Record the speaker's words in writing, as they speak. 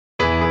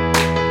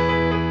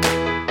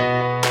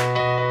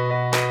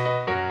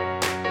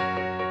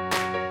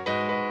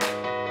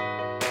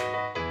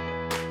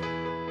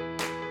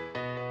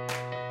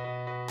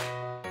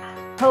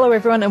Hello,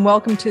 everyone, and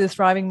welcome to the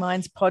Thriving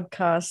Minds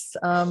podcast.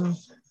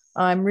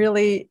 I'm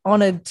really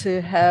honoured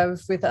to have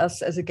with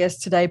us as a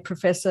guest today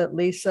Professor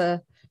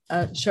Lisa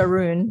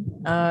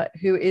Sharoon,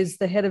 who is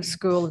the head of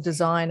School of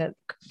Design at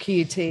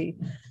QUT.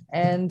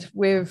 And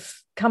we've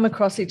come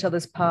across each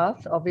other's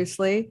path,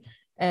 obviously,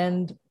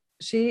 and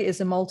she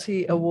is a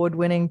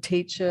multi-award-winning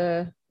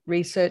teacher,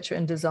 researcher,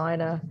 and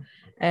designer.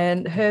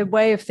 And her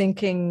way of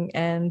thinking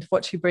and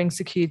what she brings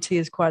to QUT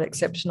is quite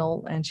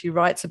exceptional. And she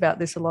writes about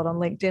this a lot on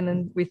LinkedIn.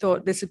 And we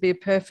thought this would be a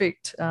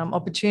perfect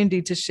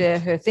opportunity to share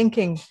her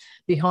thinking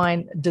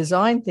behind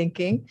design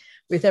thinking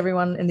with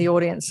everyone in the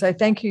audience. So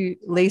thank you,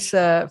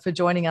 Lisa, for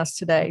joining us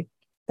today.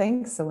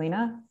 Thanks,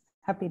 Selena.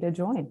 Happy to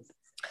join.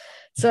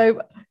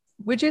 So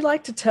would you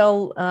like to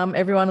tell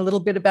everyone a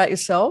little bit about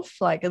yourself,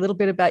 like a little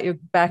bit about your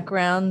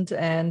background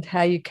and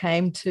how you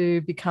came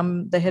to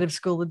become the head of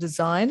School of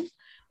Design?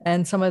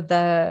 And some of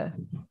the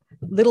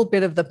little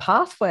bit of the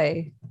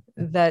pathway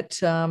that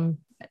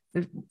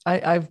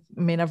I've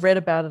read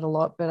about it a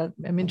lot, but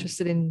I'm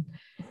interested in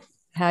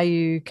how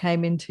you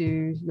came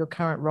into your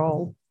current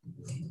role.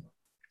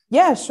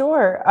 Yeah,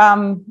 sure.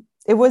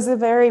 It was a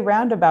very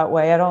roundabout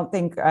way. I don't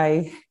think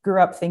I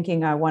grew up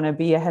thinking I want to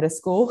be a head of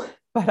school,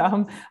 but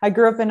I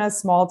grew up in a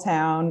small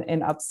town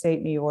in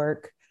upstate New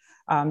York,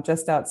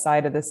 just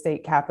outside of the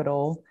state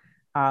capital.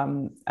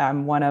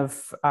 I'm one of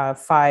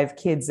 5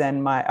 kids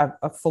and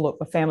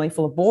a family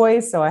full of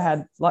boys. So I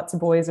had lots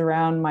of boys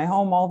around my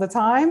home all the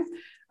time.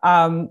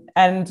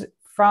 And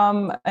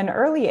from an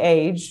early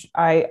age,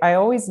 I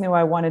always knew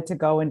I wanted to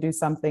go and do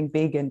something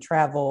big and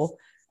travel,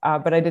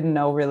 but I didn't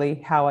know really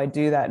how I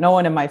do that. No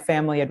one in my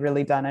family had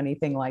really done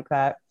anything like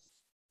that.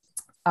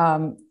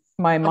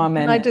 My mom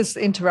Can I just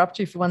interrupt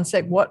you for one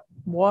sec?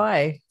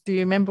 Why? Do you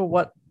remember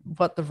what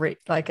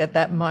at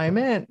that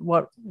moment,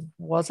 what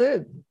was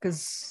it?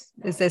 Because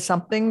is there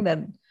something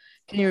can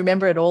you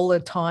remember it all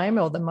the time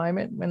or the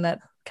moment when that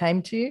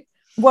came to you?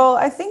 Well,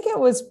 I think it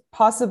was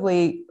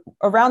possibly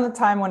around the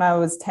time when I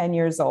was 10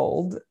 years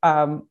old.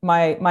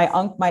 My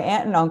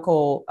aunt and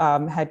uncle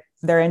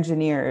they're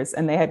engineers,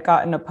 and they had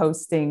gotten a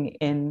posting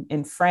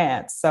in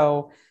France.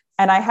 So,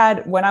 and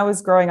when I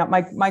was growing up,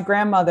 my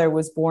grandmother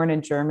was born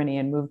in Germany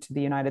and moved to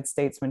the United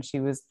States when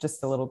she was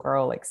just a little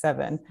girl, like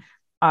 7.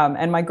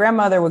 And my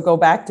grandmother would go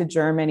back to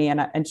Germany,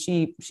 and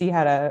she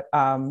had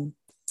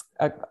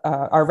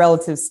our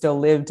relatives still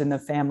lived in the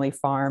family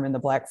farm in the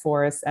Black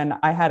Forest. And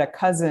I had a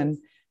cousin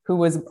who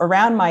was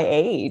around my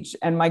age,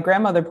 and my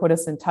grandmother put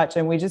us in touch,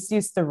 and we just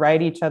used to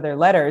write each other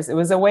letters. It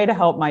was a way to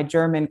help my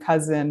German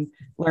cousin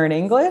learn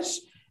English.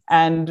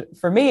 And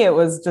for me, it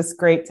was just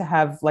great to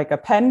have like a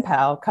pen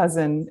pal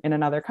cousin in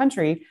another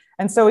country.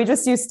 And so we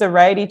just used to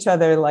write each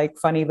other like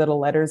funny little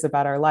letters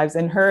about our lives.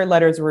 And her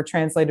letters were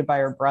translated by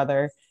her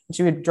brother.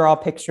 She would draw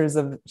pictures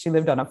she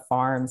lived on a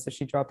farm, so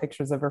she'd draw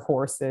pictures of her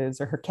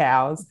horses or her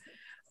cows.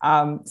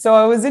 So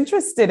I was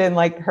interested in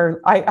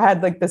I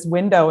had like this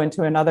window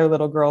into another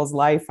little girl's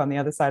life on the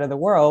other side of the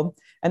world.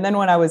 And then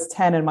when I was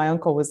 10 and my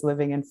uncle was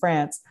living in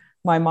France,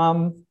 my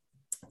mom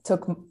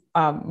took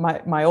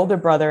my older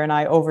brother and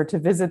I over to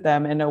visit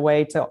them in a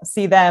way to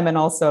see them and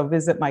also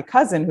visit my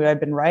cousin who I'd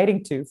been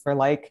writing to for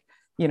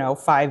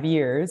 5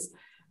 years.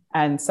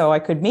 And so I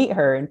could meet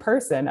her in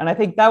person. And I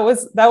think that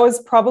was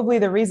probably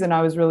the reason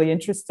I was really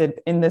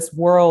interested in this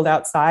world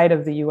outside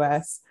of the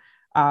US.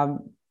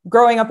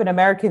 Growing up in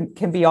America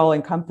can be all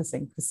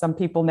encompassing because some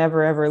people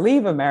never ever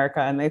leave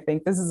America and they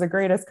think this is the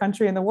greatest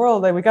country in the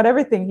world. Like, we got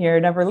everything here,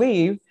 never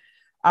leave.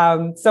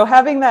 So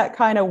having that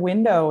kind of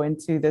window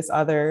into this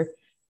other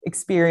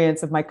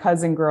experience of my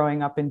cousin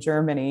growing up in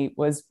Germany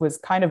was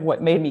kind of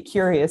what made me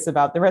curious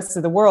about the rest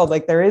of the world.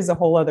 Like, there is a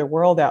whole other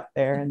world out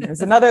there, and there's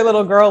another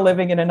little girl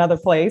living in another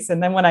place.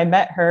 And then when I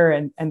met her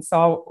and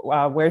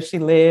saw where she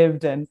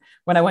lived, and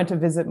when I went to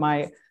visit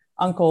my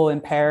uncle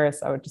in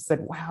Paris, I would just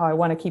said, wow, I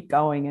want to keep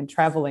going and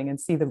traveling and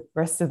see the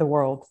rest of the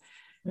world.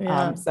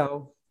 Yeah.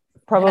 So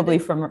probably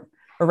from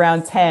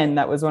around 10,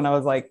 that was when I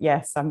was like,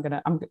 yes, I'm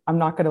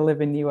not going to live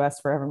in the US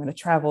forever. I'm going to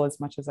travel as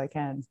much as I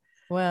can.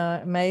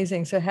 Wow,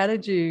 amazing. So how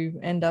did you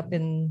end up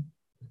in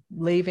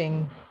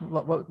leaving?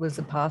 What was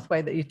the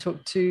pathway that you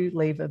took to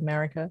leave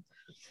America?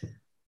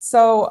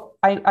 So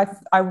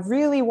I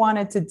really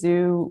wanted to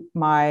do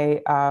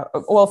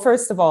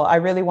first of all, I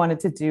really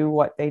wanted to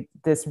do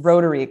this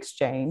Rotary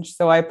exchange.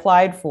 So I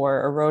applied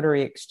for a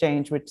Rotary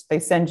exchange, which they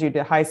send you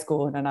to high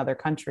school in another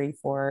country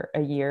for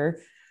a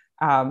year.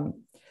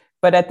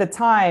 But at the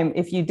time,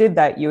 if you did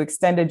that, you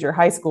extended your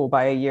high school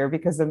by a year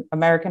because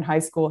American high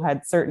school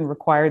had certain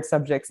required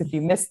subjects. If you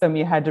missed them,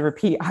 you had to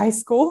repeat high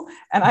school.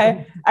 And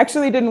I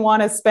actually didn't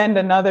want to spend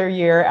another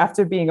year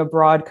after being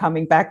abroad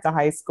coming back to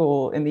high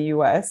school in the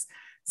US.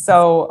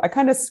 So I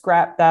kind of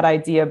scrapped that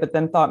idea, but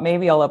then thought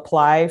maybe I'll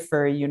apply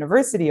for a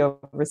university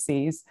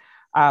overseas.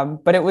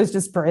 But it was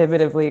just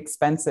prohibitively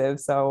expensive.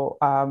 So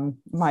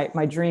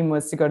my dream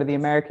was to go to the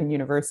American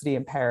University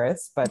in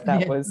Paris, but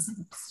that was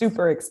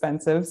super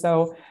expensive.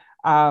 So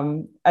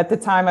At the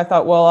time, I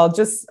thought, well,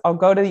 I'll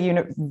go to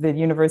the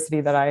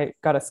university that I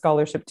got a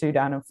scholarship to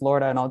down in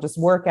Florida, and I'll just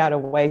work out a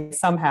way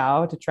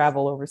somehow to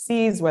travel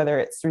overseas, whether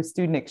it's through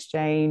student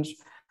exchange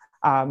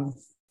or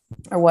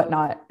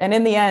whatnot. And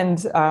in the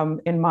end,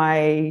 in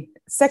my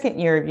second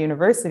year of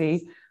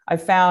university,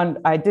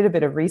 I did a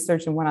bit of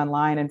research and went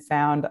online and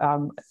found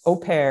au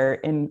pair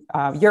in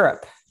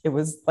Europe. It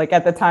was like,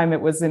 at the time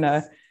it was in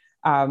a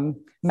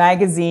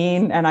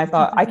magazine, and I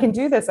thought, I can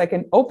do this. I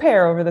can au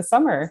pair over the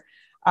summer.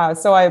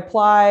 So I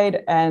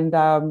applied and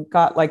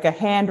got like a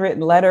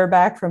handwritten letter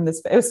back from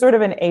this. It was sort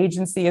of an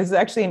agency. It was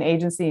actually an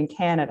agency in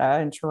Canada,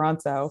 in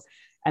Toronto.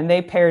 And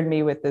they paired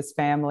me with this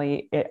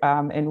family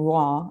in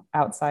Rouen,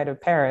 outside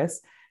of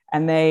Paris.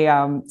 And they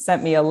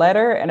sent me a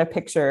letter and a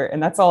picture.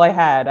 And that's all I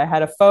had. I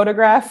had a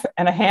photograph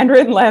and a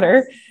handwritten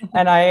letter.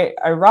 And I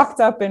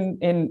rocked up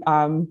in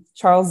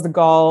Charles de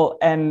Gaulle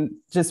and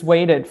just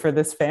waited for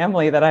this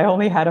family that I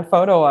only had a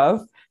photo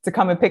of to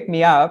come and pick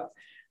me up.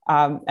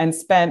 And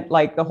spent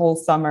like the whole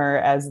summer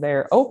as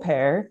their au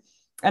pair.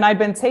 And I'd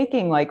been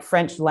taking like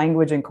French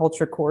language and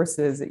culture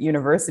courses at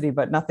university,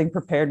 but nothing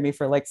prepared me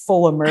for like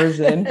full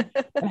immersion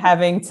and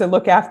having to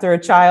look after a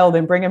child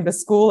and bring him to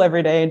school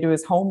every day and do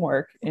his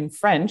homework in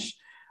French.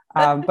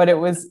 But it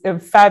was a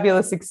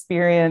fabulous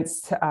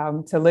experience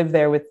to live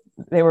there with.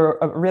 They were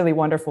a really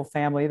wonderful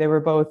family. They were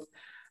both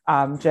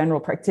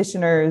general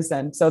practitioners.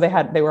 And so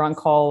they were on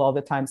call all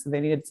the time. So they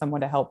needed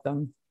someone to help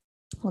them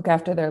look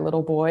after their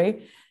little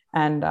boy.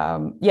 And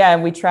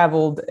we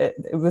traveled.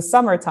 It was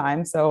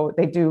summertime, so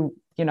they do.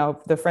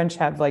 The French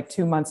have like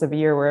 2 months of a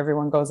year where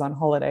everyone goes on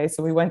holiday.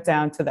 So we went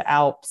down to the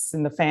Alps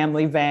in the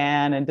family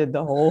van and did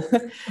the whole.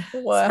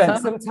 Wow.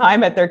 Spent some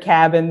time at their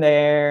cabin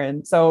there,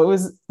 and so it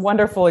was a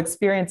wonderful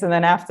experience. And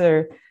then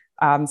after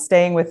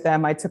staying with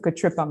them, I took a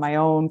trip on my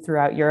own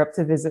throughout Europe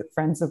to visit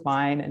friends of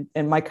mine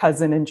and my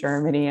cousin in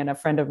Germany and a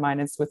friend of mine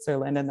in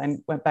Switzerland, and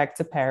then went back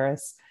to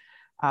Paris.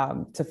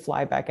 To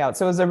fly back out.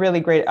 So it was a really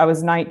great, I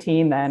was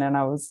 19 then, and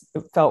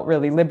it felt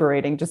really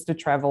liberating just to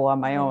travel on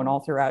my own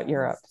all throughout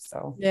Europe.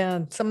 So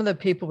yeah, some of the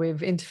people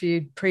we've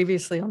interviewed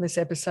previously on this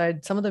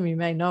episode, some of them you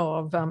may know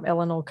of,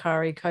 Eleanor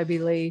Kari, Kobe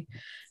Lee,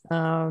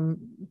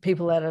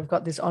 people that have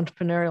got this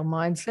entrepreneurial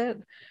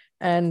mindset.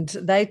 And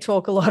they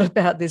talk a lot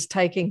about this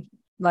taking,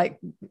 like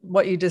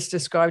what you just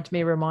described to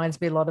me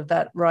reminds me a lot of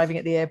that, arriving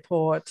at the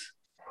airport,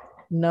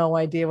 no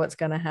idea what's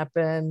going to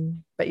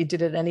happen, but you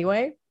did it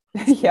anyway.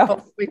 Yeah,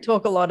 we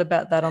talk a lot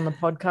about that on the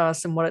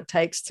podcast and what it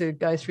takes to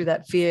go through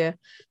that fear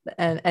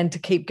and to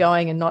keep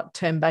going and not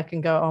turn back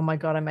and go, oh my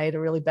God, I made a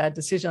really bad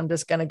decision, I'm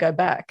just going to go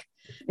back.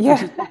 Yeah,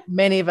 which is what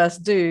many of us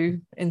do,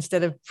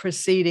 instead of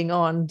proceeding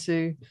on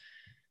to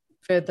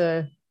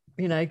further,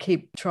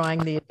 keep trying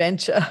the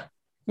adventure.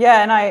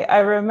 Yeah, and I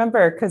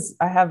remember, because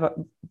I have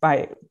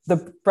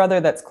the brother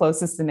that's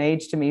closest in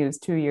age to me, who's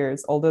 2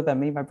 years older than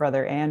me, my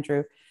brother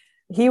Andrew.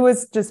 He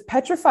was just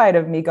petrified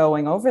of me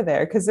going over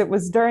there, because it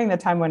was during the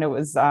time when it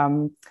was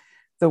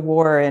the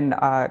war in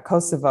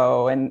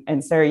Kosovo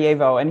and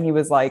Sarajevo. And he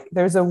was like,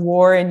 there's a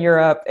war in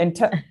Europe. And,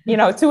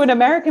 to an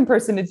American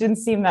person, it didn't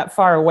seem that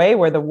far away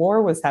where the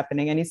war was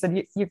happening. And he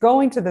said, you're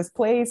going to this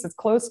place, it's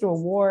close to a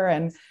war.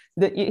 And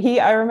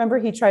I remember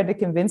he tried to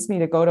convince me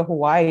to go to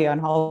Hawaii on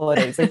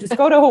holidays. Like, just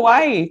go to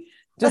Hawaii.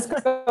 Just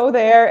go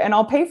there and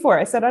I'll pay for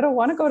it. I said, I don't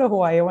want to go to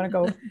Hawaii. I want to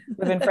go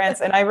live in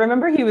France. And I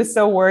remember he was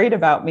so worried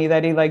about me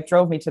that he like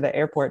drove me to the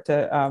airport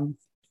to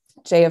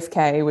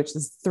JFK, which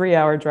is a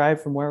 3-hour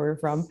drive from where we were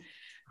from.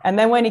 And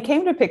then when he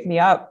came to pick me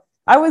up,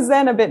 I was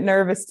then a bit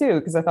nervous too,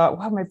 because I thought,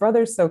 wow, my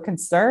brother's so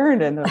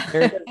concerned and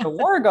there's a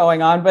war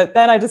going on. But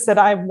then I just said,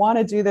 I want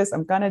to do this.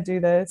 I'm going to do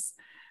this.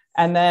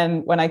 And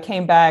then when I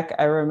came back,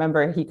 I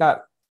remember he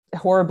got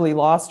horribly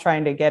lost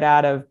trying to get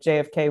out of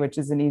JFK, which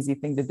is an easy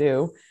thing to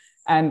do.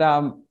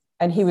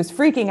 And he was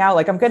freaking out,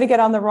 like, I'm going to get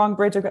on the wrong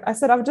bridge. I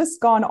said, I've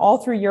just gone all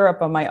through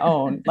Europe on my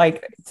own,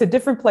 like to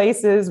different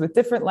places with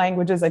different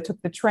languages. I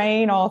took the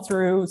train all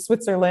through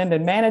Switzerland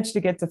and managed to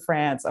get to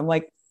France. I'm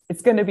like,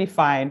 it's going to be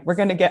fine. We're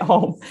going to get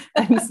home.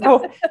 And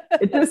so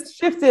it just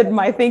shifted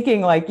my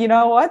thinking, like, you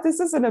know what,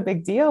 this isn't a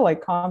big deal,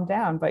 like, calm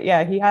down. But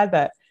yeah, he had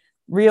that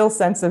real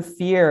sense of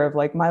fear of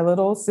like, my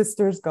little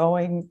sister's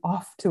going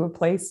off to a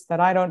place that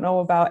I don't know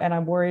about, and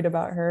I'm worried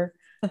about her.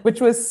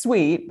 Which was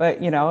sweet,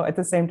 but at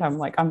the same time,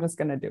 like, I'm just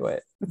going to do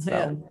it. So.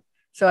 Yeah.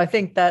 So I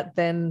think that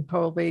then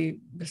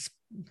probably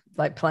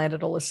like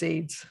planted all the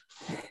seeds.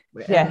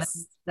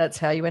 Yes. That's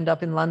how you end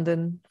up in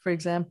London, for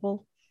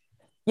example.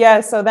 Yeah.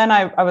 So then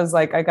I was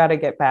like, I got to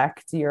get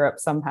back to Europe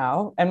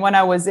somehow. And when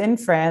I was in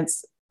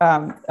France,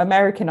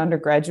 American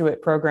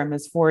undergraduate program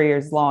is 4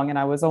 years long, and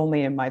I was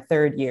only in my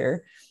third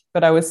year,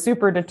 but I was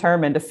super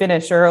determined to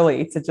finish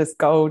early to just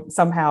go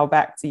somehow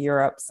back to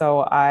Europe.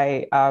 So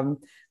I,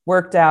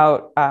 worked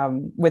out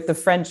with the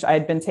French. I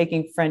had been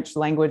taking French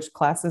language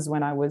classes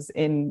when I was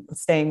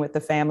staying with the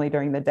family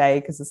during the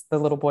day, because the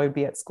little boy would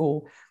be at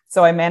school.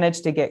 So I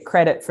managed to get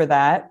credit for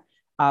that,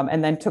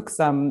 and then took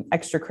some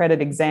extra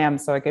credit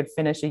exams so I could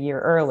finish a year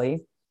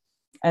early.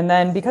 And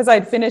then because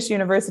I'd finished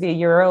university a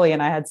year early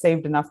and I had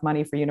saved enough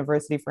money for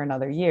university for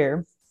another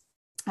year,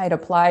 I'd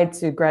applied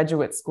to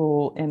graduate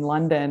school in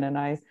London, and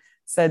I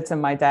said to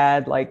my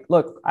dad, like,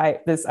 look,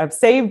 I've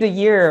saved a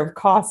year of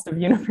cost of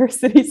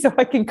university so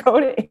I can go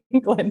to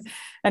England.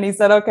 And he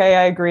said, okay,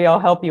 I agree. I'll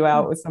help you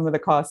out with some of the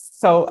costs.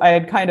 So I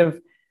had kind of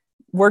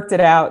worked it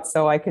out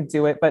so I could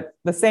do it. But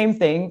the same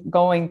thing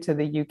going to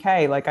the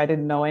UK, like I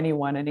didn't know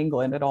anyone in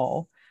England at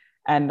all.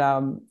 And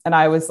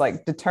I was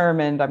like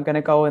determined, I'm going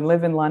to go and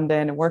live in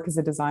London and work as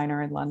a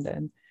designer in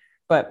London.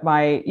 But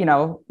I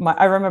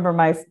remember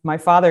my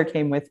father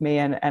came with me,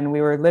 and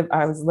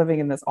I was living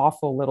in this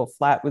awful little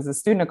flat. It was a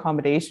student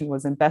accommodation,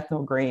 was in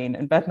Bethnal Green,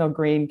 and Bethnal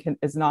Green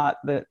is not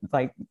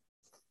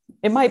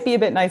it might be a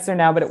bit nicer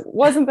now, but it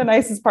wasn't the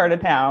nicest part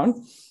of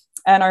town.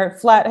 And our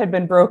flat had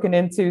been broken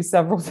into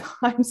several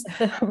times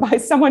by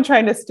someone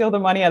trying to steal the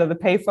money out of the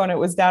payphone. It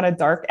was down a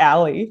dark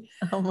alley.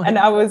 And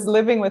I was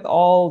living with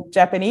all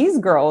Japanese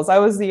girls. I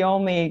was the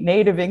only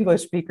native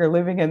English speaker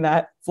living in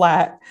that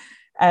flat.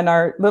 And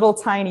our little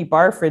tiny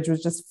bar fridge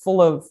was just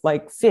full of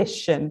like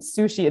fish and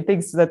sushi and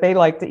things that they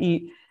like to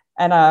eat.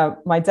 And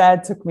my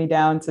dad took me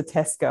down to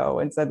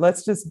Tesco and said,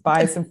 let's just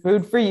buy some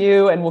food for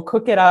you and we'll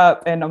cook it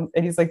up. And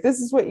he's like, this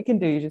is what you can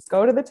do. You just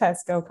go to the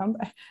Tesco, come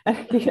back.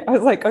 And I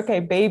was like, okay,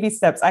 baby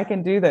steps, I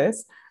can do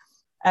this.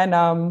 And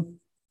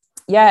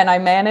and I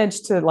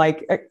managed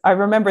to I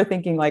remember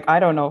thinking like, I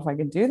don't know if I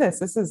can do this.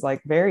 This is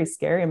like very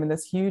scary. I'm in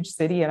this huge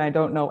city and I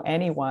don't know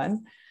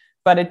anyone.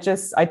 But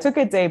I took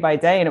it day by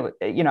day, and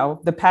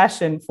the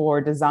passion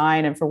for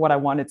design and for what I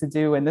wanted to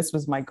do, and this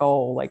was my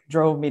goal, like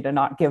drove me to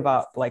not give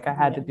up. Like I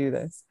had to do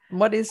this.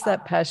 What is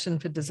that passion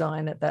for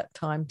design at that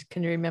time?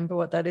 Can you remember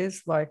what that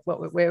is? Like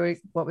what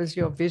was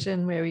your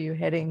vision? Where were you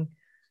heading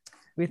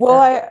with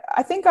that?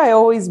 I think I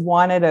always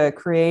wanted a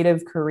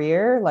creative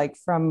career. Like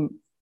from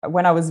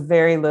when I was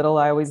very little,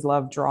 I always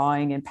loved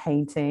drawing and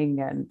painting,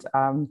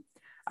 and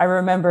I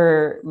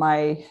remember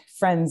my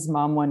friend's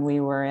mom, when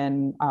we were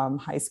in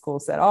high school,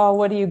 said, oh,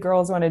 what do you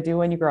girls want to do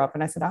when you grow up?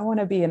 And I said, I want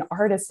to be an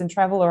artist and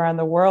travel around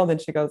the world.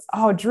 And she goes,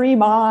 oh,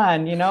 dream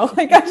on,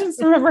 like I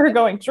just remember her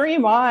going,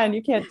 dream on,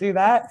 you can't do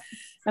that.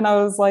 And I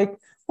was like,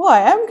 well, I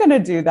am going to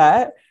do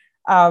that.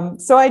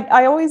 So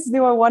I always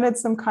knew I wanted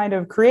some kind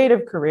of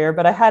creative career,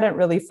 but I hadn't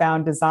really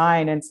found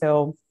design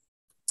until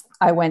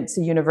I went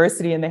to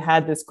university, and they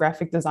had this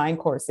graphic design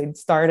course. They'd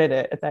started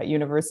it at that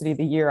university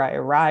the year I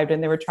arrived,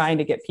 and they were trying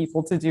to get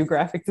people to do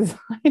graphic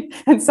design.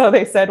 And so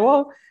they said,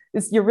 well,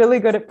 you're really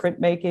good at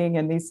printmaking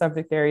and these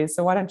subject areas,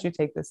 so why don't you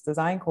take this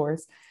design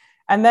course?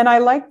 And then I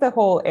liked the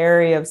whole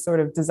area of sort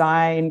of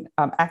design,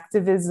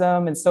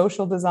 activism and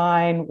social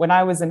design. When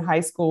I was in high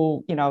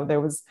school,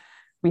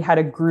 we had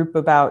a group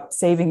about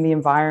saving the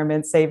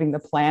environment, saving the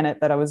planet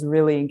that I was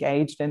really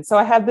engaged in. So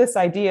I had this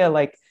idea,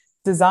 like,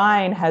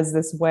 design has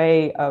this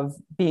way of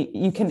being,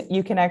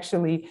 you can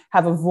actually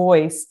have a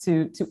voice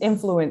to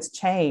influence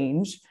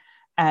change.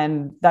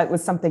 And that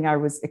was something I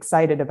was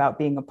excited about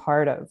being a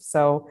part of.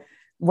 So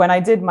when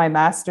I did my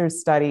master's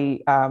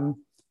study, I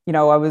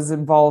was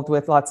involved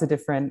with lots of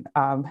different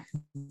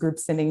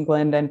groups in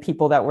England and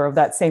people that were of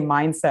that same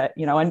mindset,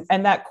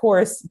 and that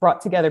course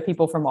brought together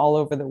people from all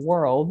over the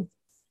world.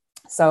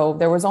 So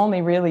there was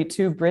only really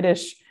 2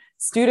 British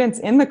students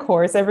in the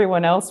course.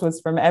 Everyone else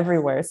was from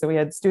everywhere. So we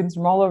had students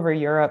from all over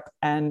Europe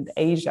and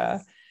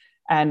Asia.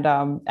 And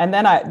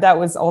then that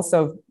was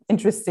also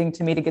interesting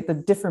to me to get the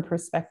different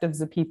perspectives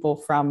of people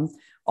from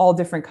all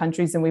different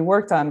countries. And we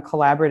worked on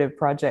collaborative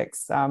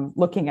projects,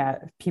 looking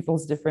at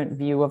people's different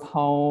view of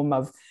home,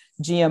 of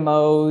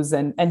GMOs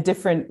and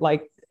different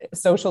like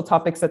social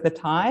topics at the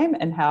time,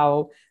 and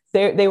how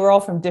they were all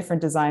from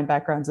different design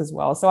backgrounds as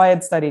well. So I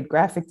had studied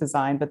graphic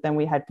design, but then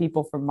we had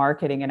people from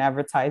marketing and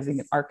advertising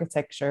and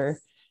architecture.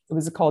 It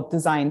was called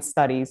design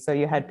studies. So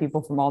you had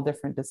people from all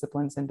different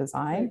disciplines in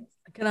design.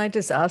 Can I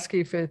just ask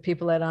you, for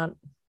people that aren't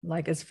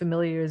like as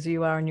familiar as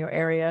you are in your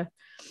area,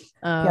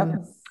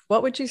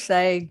 what would you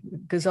say,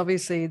 because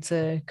obviously it's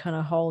a kind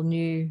of whole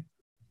new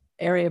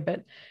area,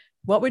 but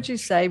what would you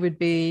say would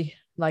be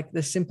like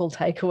the simple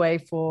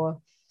takeaway for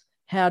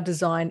how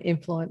design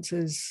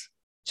influences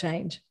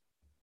change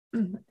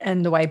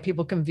and the way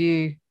people can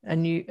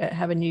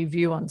have a new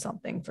view on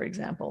something, for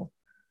example?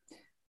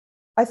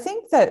 I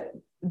think that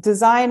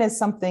design is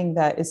something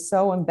that is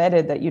so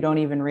embedded that you don't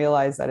even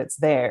realize that it's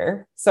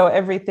there. So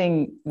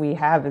everything we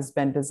have has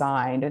been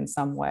designed in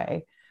some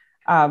way.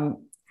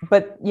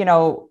 But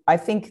I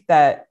think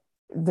that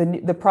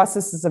the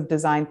processes of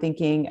design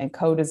thinking and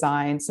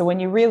co-design. So when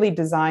you really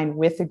design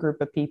with a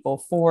group of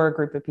people, for a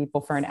group of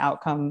people, for an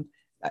outcome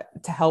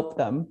to help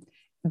them,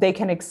 they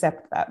can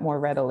accept that more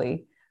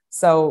readily.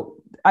 So,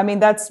 I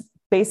mean, that's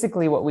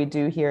basically what we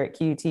do here at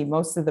QUT.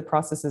 Most of the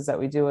processes that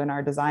we do in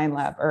our design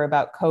lab are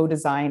about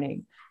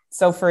co-designing.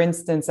 So for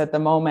instance, at the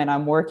moment,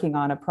 I'm working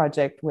on a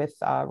project with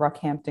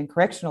Rockhampton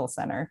Correctional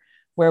Center,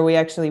 where we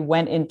actually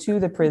went into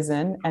the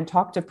prison and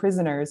talked to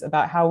prisoners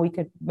about how we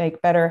could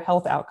make better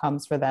health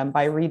outcomes for them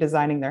by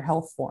redesigning their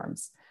health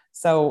forms.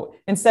 So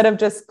instead of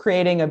just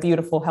creating a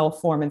beautiful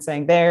health form and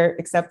saying, there,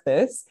 accept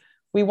this,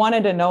 we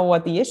wanted to know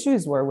what the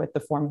issues were with the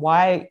form,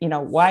 why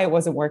it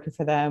wasn't working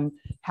for them,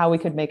 how we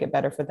could make it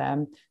better for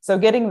them. So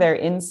getting their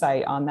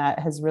insight on that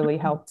has really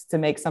helped to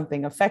make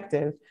something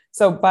effective.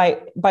 So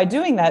by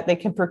doing that, they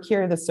can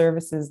procure the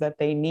services that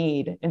they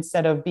need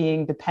instead of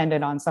being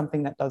dependent on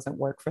something that doesn't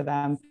work for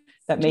them,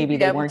 that maybe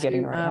they weren't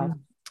getting the right help.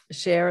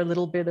 Share a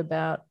little bit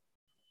about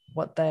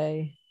what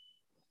they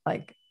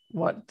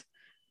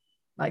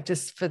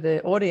just for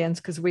the audience,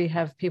 because we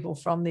have people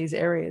from these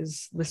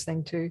areas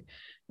listening to.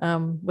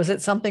 Was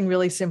it something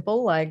really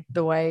simple, like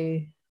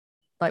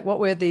what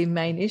were the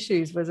main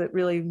issues? Was it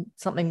really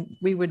something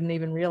we wouldn't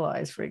even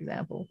realize, for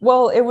example?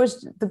 Well, it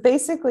was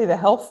basically the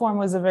health form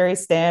was a very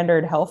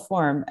standard health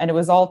form, and it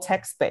was all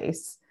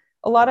text-based.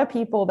 A lot of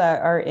people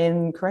that are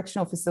in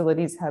correctional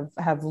facilities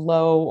have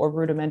low or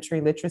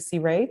rudimentary literacy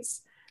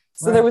rates.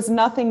 So There was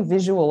nothing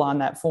visual on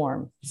that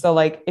form. So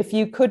like if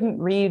you couldn't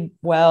read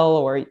well,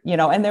 or,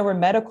 and there were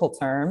medical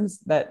terms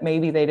that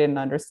maybe they didn't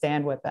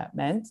understand what that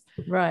meant.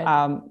 Right.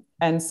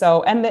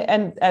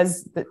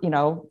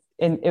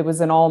 It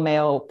was an all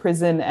male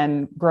prison,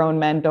 and grown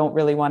men don't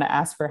really want to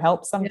ask for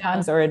help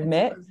sometimes or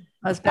admit.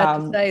 I was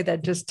about to say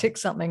that, just tick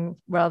something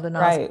rather than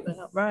ask for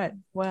help. Right.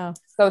 Wow.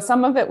 So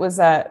some of it was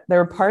that there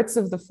were parts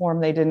of the form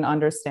they didn't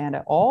understand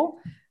at all.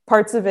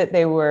 Parts of it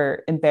they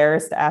were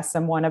embarrassed to ask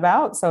someone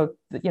about. So,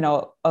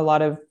 a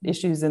lot of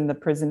issues in the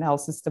prison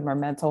health system are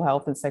mental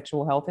health and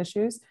sexual health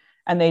issues,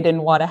 and they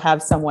didn't want to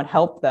have someone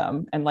help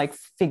them and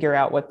figure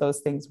out what those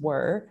things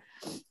were.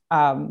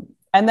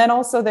 And then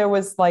also there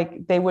was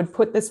they would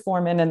put this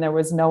form in and there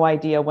was no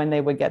idea when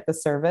they would get the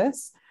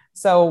service.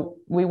 So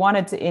we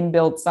wanted to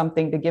inbuild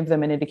something to give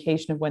them an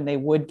indication of when they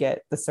would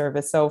get the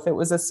service. So if it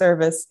was a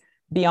service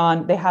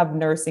beyond, they have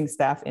nursing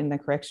staff in the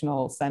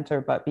correctional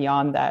center, but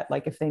beyond that,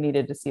 if they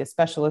needed to see a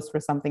specialist for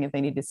something, if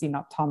they needed to see an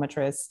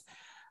optometrist,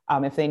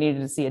 if they needed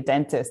to see a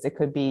dentist, it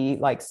could be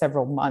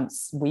several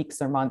months,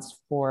 weeks or months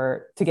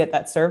to get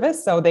that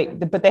service. So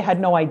but they had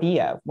no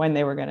idea when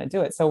they were going to do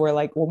it. So we're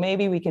well,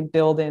 maybe we can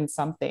build in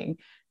something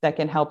that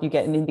can help you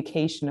get an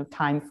indication of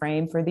time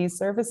frame for these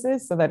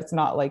services, so that it's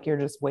not you're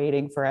just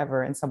waiting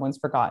forever and someone's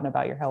forgotten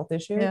about your health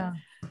issue. Yeah.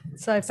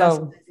 So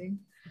fascinating.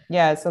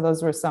 So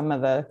those were some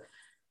of the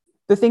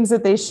things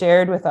that they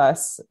shared with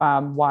us,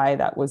 why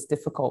that was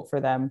difficult for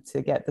them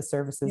to get the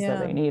services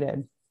that they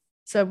needed.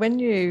 So when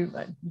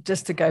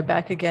just to go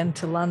back again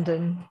to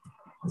London,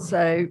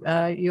 so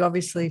you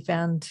obviously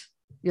found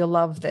your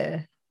love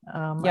there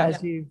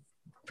as you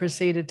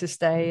proceeded to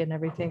stay and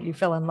everything. You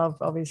fell in love,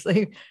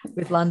 obviously,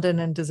 with London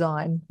and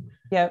design.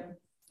 Yep.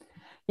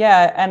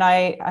 Yeah. And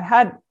I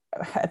had,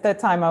 at that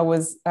time, I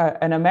was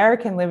an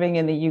American living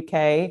in the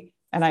UK,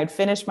 and I'd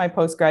finished my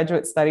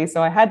postgraduate study.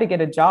 So I had to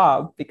get a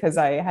job because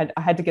I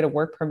had to get a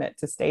work permit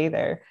to stay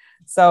there.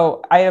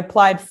 So I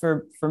applied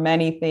for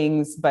many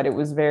things, but it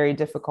was very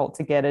difficult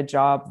to get a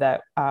job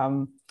that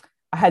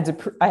I had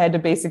to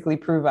basically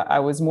prove I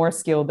was more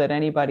skilled than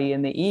anybody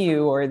in the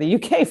EU or the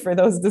UK for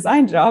those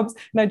design jobs.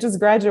 And I just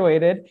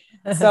graduated.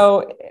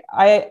 So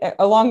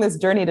along this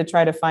journey to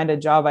try to find a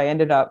job, I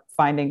ended up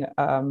finding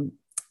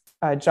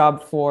a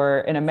job for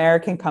an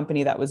American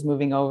company that was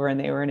moving over, and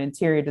they were an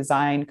interior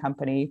design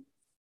company,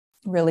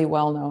 really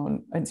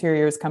well-known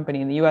interiors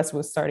company in the US,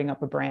 was starting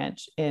up a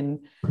branch in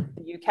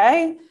the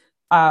UK.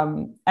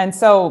 And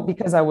so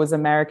because I was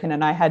American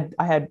and I had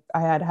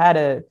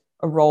a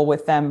role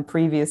with them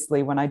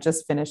previously when I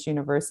just finished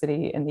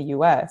university in the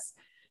US.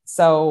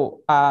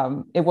 So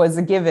it was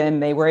a given.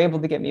 They were able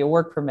to get me a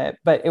work permit,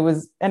 but it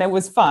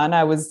was fun.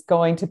 I was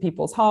going to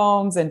people's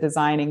homes and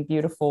designing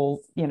beautiful,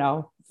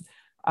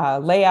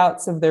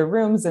 layouts of their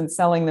rooms and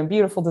selling them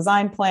beautiful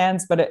design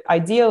plans. But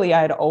ideally,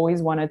 I had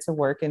always wanted to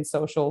work in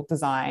social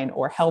design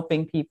or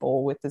helping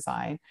people with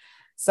design.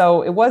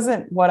 So it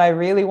wasn't what I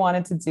really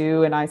wanted to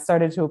do. And I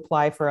started to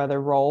apply for other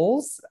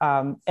roles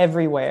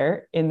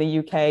everywhere in the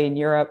UK and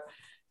Europe.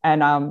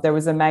 And there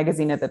was a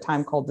magazine at the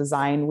time called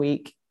Design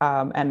Week.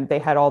 And they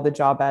had all the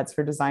job ads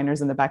for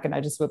designers in the back. And I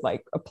just would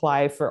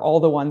apply for all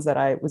the ones that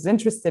I was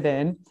interested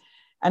in.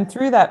 And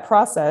through that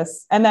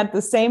process, and at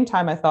the same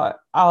time, I thought,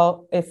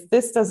 if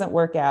this doesn't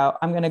work out,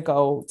 I'm going to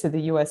go to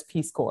the US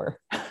Peace Corps.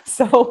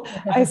 So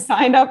I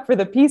signed up for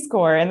the Peace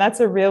Corps, and that's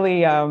a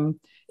really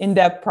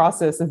in-depth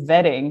process of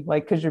vetting,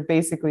 because you're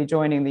basically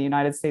joining the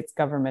United States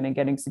government and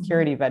getting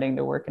security vetting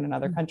to work in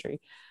another country.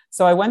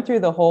 So I went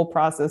through the whole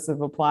process of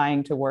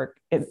applying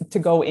to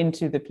go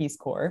into the Peace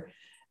Corps.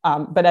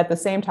 But at the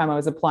same time, I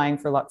was applying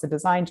for lots of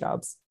design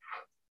jobs.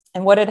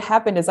 And what had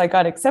happened is I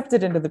got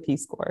accepted into the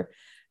Peace Corps.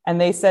 And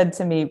they said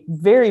to me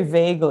very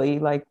vaguely,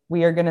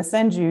 we are going to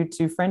send you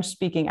to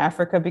French-speaking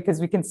Africa because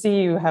we can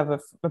see you have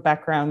a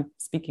background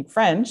speaking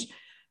French.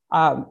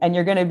 And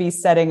you're going to be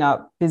setting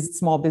up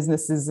small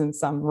businesses in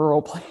some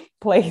rural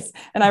place.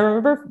 And I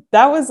remember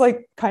that was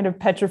kind of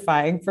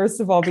petrifying, first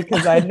of all,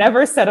 because I'd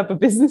never set up a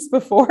business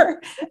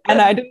before.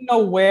 And I didn't know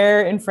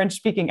where in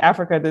French-speaking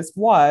Africa this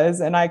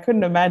was. And I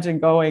couldn't imagine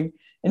going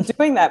and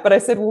doing that. But I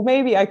said, well,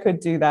 maybe I could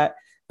do that.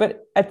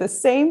 But at the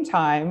same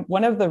time,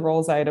 one of the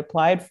roles I had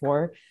applied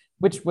for,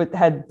 which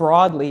had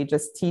broadly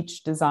just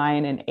teach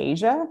design in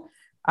Asia,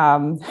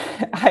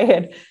 I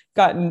had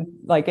gotten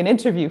like an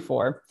interview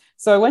for.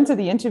 So I went to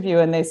the interview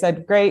and they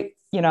said, great.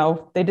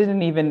 They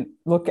didn't even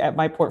look at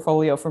my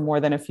portfolio for more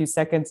than a few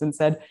seconds and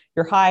said,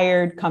 you're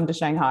hired, come to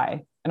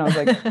Shanghai. And I was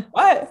like,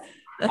 what?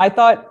 I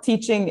thought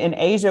teaching in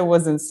Asia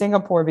was in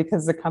Singapore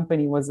because the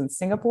company was in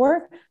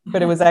Singapore,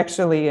 but it was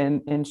actually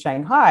in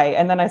Shanghai.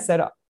 And then I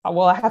said,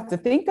 well, I have to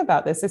think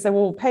about this. They said,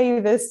 well, we'll pay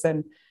you this.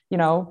 And,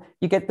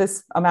 you get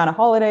this amount of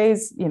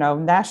holidays,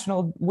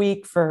 national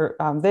week for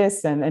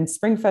this and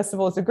spring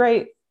festival is a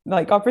great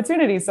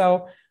opportunity.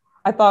 So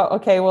I thought,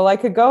 okay, well, I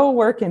could go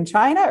work in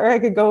China or I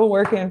could go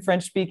work in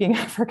French speaking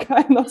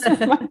Africa. And those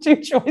were my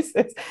two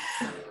choices.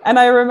 And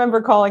I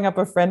remember calling up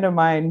a friend of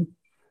mine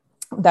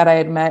that I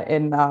had met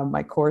in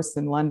my course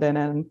in London,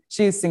 and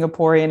she's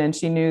Singaporean and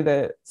she knew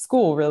the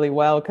school really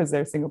well because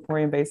they're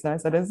Singaporean based. And I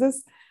said,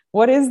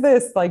 what is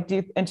this?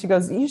 And she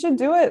goes, you should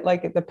do it.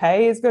 Like the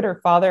pay is good. Her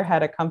father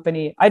had a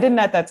company. I didn't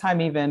at that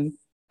time even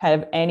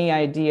have any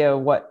idea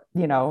what,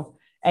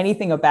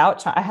 anything about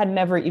China. I had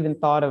never even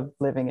thought of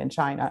living in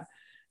China.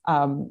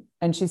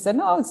 And she said,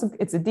 no,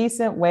 it's a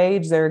decent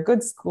wage. They're a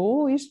good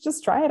school. You should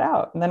just try it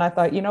out. And then I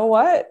thought, you know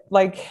what?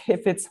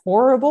 If it's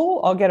horrible,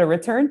 I'll get a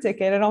return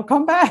ticket and I'll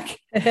come back.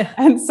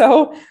 And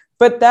so,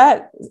 but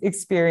that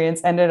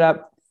experience ended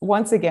up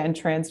once again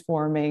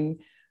transforming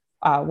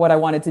what I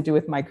wanted to do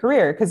with my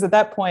career. Because at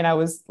that point I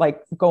was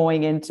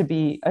going in to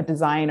be a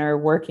designer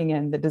working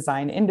in the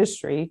design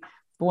industry.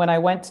 But when I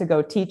went to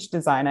go teach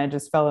design, I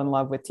just fell in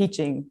love with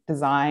teaching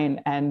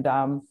design. And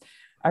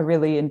I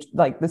really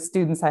the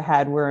students I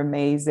had were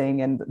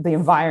amazing. And the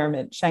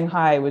environment,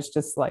 Shanghai was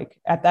just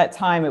at that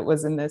time, it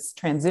was in this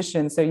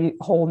transition. So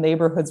whole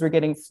neighborhoods were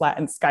getting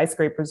flattened,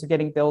 skyscrapers were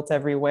getting built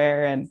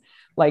everywhere. And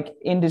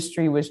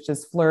industry was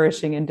just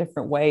flourishing in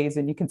different ways.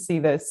 And you can see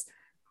this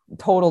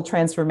total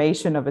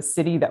transformation of a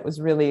city that was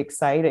really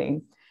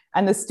exciting.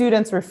 And the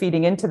students were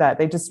feeding into that.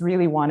 They just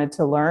really wanted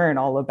to learn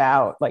all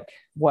about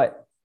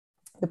what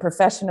the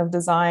profession of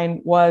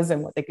design was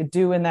and what they could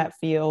do in that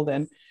field.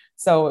 And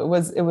so it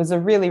was a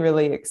really,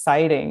 really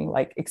exciting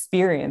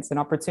experience and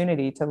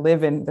opportunity to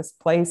live in this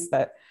place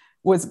that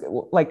was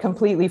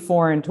completely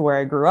foreign to where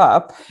I grew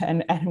up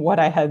and what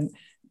I had,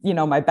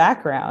 my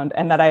background,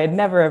 and that I had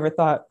never ever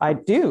thought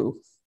I'd do.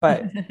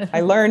 But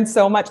I learned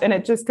so much, and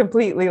it just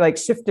completely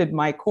shifted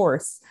my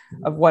course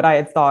of what I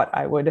had thought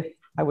I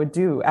would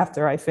do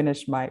after I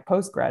finished my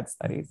postgrad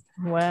studies.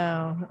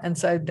 Wow. And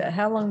so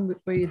how long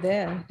were you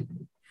there?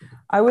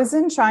 I was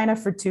in China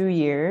for 2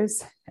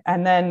 years.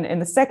 And then in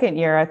the second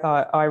year, I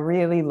thought, I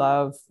really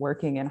love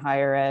working in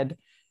higher ed.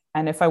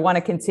 And if I want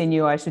to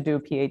continue, I should do a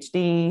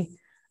PhD.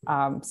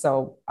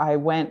 So I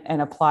went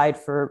and applied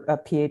for a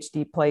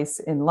PhD place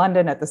in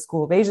London at the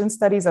School of Asian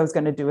Studies. I was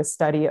going to do a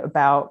study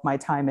about my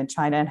time in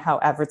China and how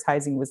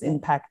advertising was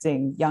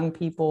impacting young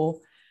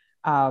people.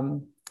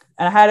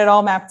 And I had it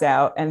all mapped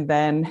out. And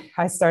then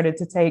I started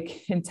to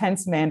take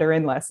intense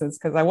Mandarin lessons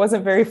because I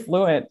wasn't very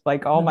fluent.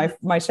 All my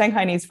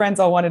Shanghainese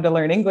friends all wanted to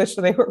learn English,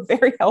 so they were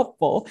very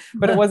helpful,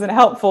 but it wasn't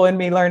helpful in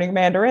me learning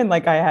Mandarin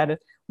like I had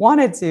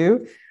wanted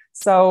to.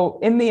 So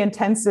in the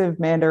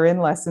intensive Mandarin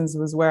lessons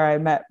was where I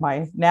met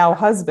my now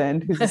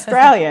husband, who's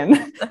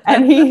Australian.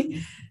 and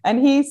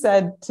he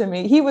said to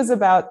me, he was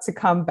about to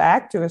come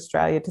back to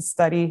Australia to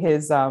study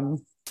his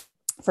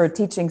for a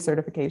teaching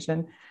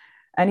certification.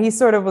 And he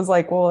sort of was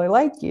like, well, I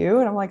like you.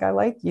 And I'm like, I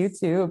like you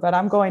too, but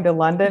I'm going to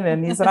London.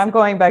 And he said, I'm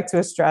going back to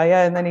Australia.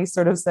 And then he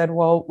sort of said,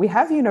 well, we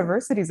have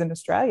universities in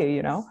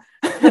Australia,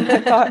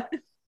 I thought,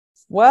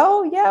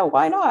 well, yeah,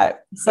 why not?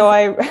 So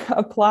I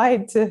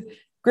applied to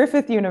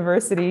Griffith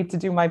University to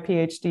do my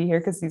PhD here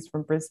because he's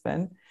from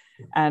Brisbane.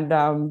 And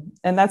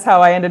that's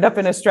how I ended up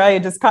in Australia.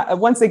 Just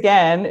once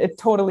again, it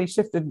totally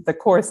shifted the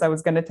course I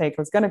was going to take.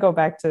 I was going to go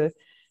back to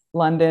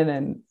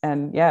London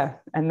and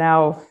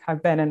now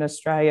I've been in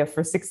Australia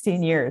for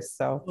 16 years.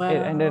 So wow. It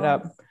ended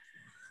up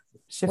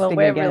shifting. Well,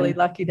 we're again. Really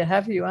lucky to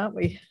have you, aren't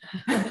we?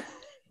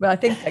 But I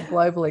think that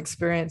global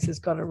experience has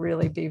got to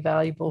really be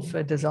valuable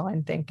for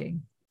design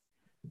thinking.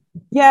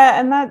 Yeah.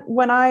 And that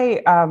when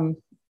I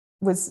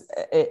was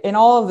in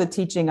all of the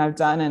teaching I've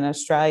done in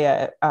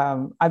Australia,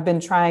 I've been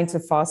trying to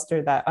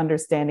foster that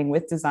understanding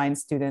with design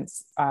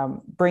students,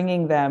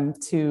 bringing them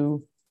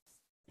to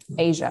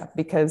Asia,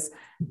 because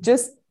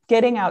just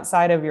getting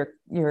outside of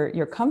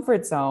your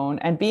comfort zone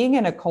and being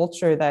in a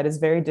culture that is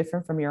very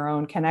different from your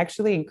own can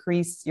actually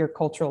increase your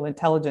cultural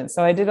intelligence.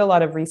 So I did a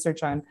lot of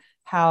research on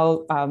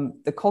how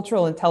the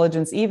cultural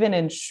intelligence, even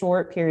in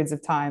short periods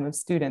of time of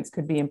students,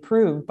 could be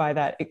improved by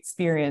that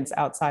experience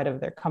outside of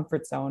their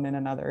comfort zone in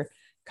another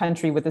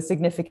country with a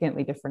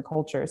significantly different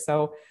culture.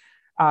 So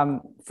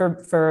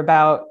for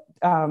about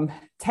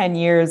 10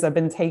 years, I've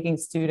been taking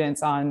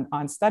students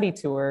on study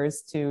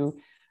tours to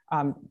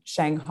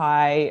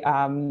Shanghai,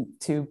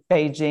 to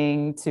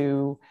Beijing,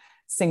 to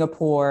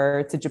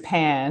Singapore, to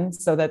Japan,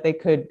 so that they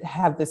could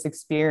have this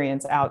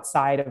experience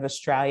outside of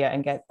Australia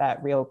and get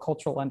that real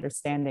cultural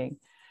understanding.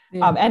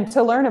 Yeah. And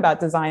to learn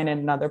about design in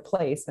another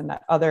place and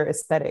that other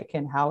aesthetic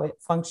and how it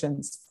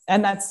functions.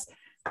 And that's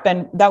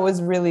that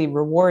was really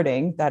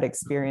rewarding, that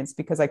experience,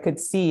 because I could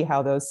see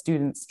how those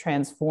students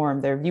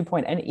transformed their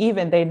viewpoint. And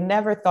even they'd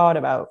never thought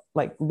about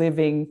like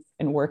living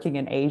and working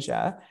in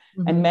Asia.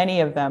 Mm-hmm. And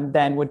many of them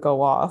then would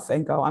go off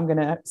and go, I'm going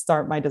to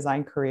start my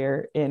design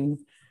career in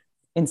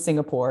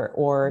Singapore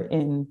or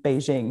in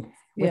Beijing,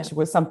 which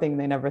was something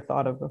they never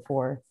thought of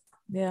before.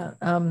 Yeah.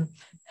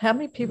 How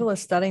many people are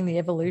studying the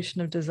evolution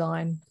of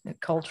design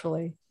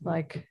culturally?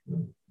 Like,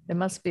 there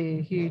must be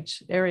a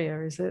huge area,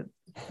 is it?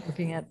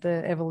 Looking at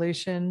the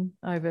evolution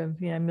over,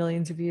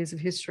 millions of years of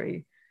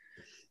history.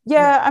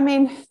 Yeah, I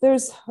mean,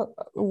 there's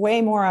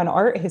way more on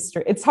art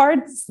history. It's hard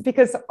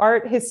because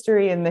art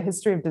history and the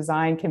history of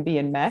design can be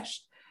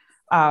enmeshed.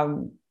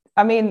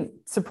 I mean,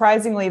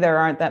 surprisingly, there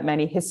aren't that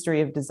many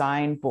history of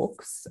design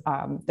books.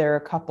 There are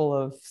a couple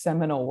of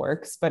seminal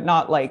works, but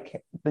not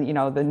like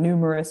the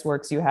numerous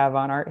works you have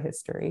on art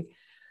history.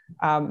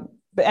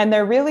 And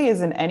there really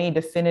isn't any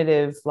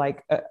definitive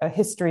like a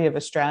history of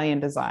Australian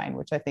design,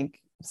 which I think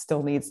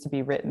still needs to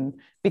be written,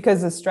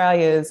 because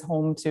Australia is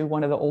home to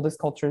one of the oldest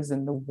cultures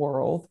in the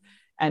world,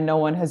 and no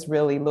one has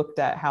really looked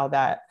at how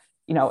that,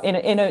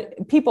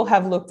 people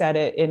have looked at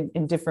it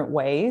in different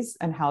ways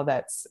and how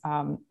that's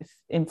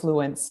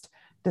influenced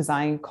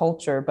design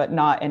culture, but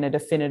not in a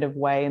definitive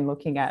way, and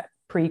looking at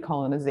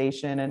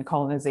pre-colonization and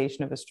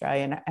colonization of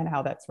Australia and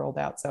how that's rolled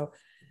out. So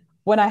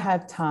when I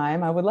had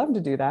time, I would love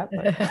to do that.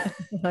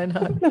 But I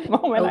know. At the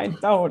moment, I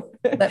don't.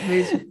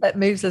 that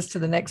moves us to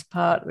the next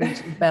part, which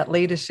is about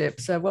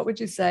leadership. So what would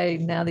you say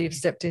now that you've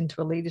stepped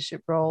into a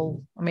leadership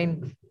role? I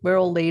mean, we're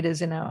all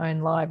leaders in our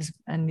own lives,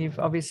 and you've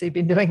obviously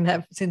been doing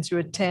that since you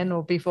were 10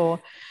 or before.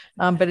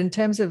 But in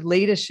terms of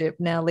leadership,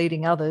 now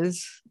leading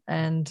others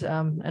and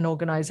an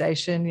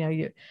organization,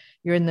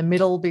 you're in the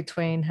middle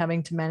between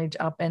having to manage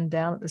up and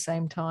down at the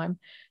same time.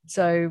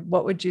 So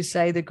what would you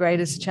say the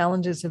greatest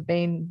challenges have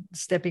been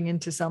stepping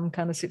into some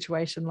kind of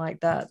situation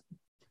like that?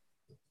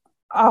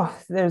 Oh,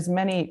 there's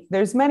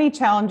many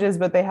challenges,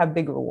 but they have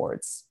big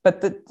rewards.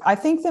 But I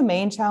think the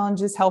main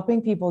challenge is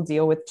helping people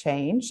deal with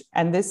change.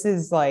 And this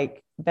is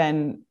like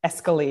been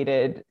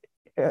escalated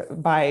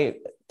by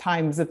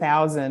times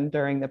 1,000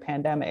 during the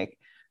pandemic.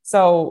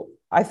 So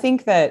I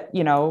think that,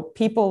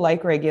 people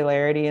like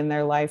regularity in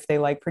their life. They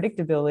like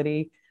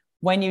predictability.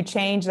 When you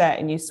change that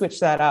and you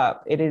switch that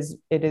up, it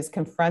is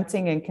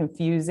confronting and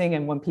confusing.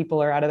 And when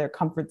people are out of their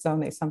comfort zone,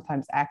 they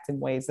sometimes act in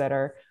ways that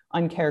are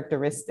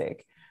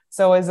uncharacteristic.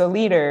 So as a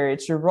leader,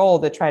 it's your role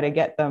to try to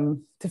get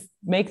them, to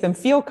make them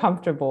feel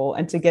comfortable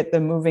and to get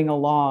them moving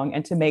along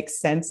and to make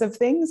sense of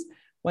things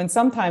when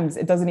sometimes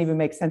it doesn't even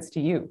make sense to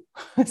you.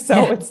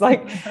 So it's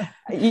like,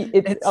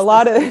 it's a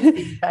lot of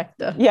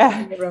factor.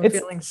 Yeah. It's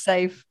feeling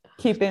safe.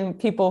 Keeping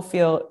people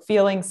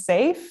feeling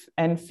safe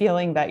and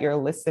feeling that you're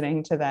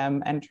listening to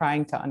them and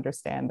trying to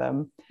understand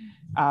them,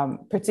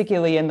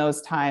 particularly in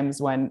those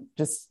times when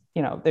just,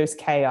 there's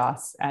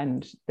chaos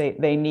and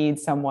they need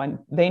someone,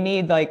 they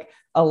need like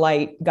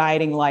a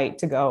guiding light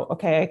to go,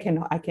 okay,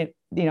 I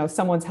can,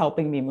 someone's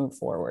helping me move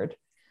forward.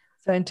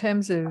 So in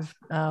terms of,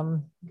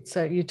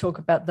 so you talk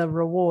about the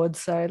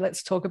rewards. So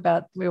let's talk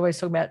about, we always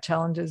talk about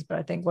challenges, but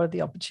I think what are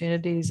the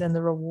opportunities and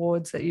the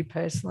rewards that you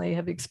personally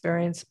have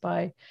experienced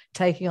by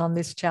taking on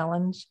this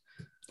challenge?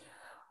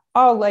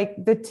 Oh, like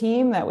the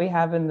team that we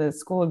have in the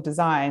School of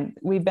Design,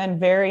 we've been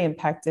very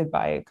impacted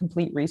by a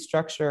complete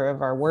restructure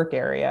of our work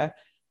area.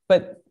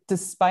 But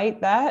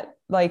despite that,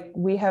 like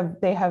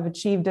they have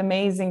achieved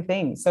amazing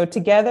things. So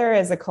together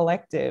as a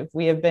collective,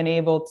 we have been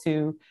able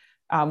to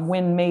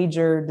win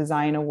major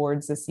design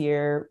awards this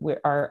year.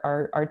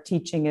 Our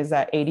teaching is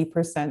at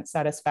 80%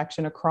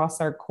 satisfaction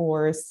across our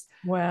course.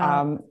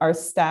 Wow. Our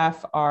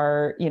staff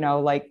are,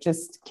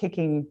 just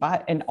kicking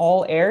butt in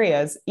all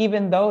areas,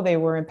 even though they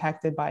were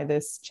impacted by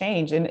this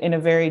change in a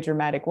very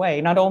dramatic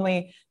way. Not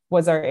only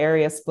was our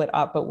area split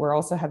up, but we're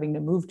also having to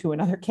move to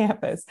another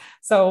campus.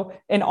 So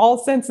in all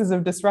senses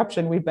of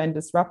disruption, we've been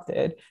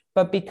disrupted.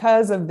 But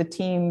because of the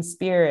team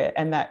spirit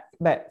and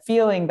that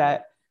feeling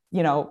that,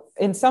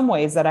 in some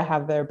ways that I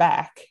have their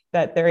back,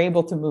 that they're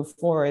able to move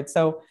forward.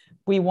 So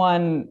we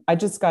won, I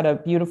just got a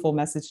beautiful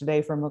message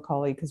today from a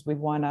colleague because we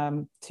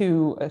won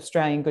 2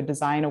 Australian Good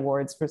Design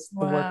Awards for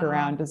the work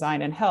around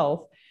design and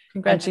health.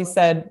 And she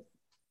said,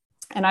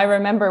 and I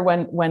remember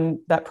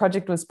when that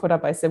project was put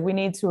up, I said, we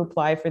need to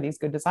apply for these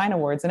Good Design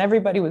Awards. And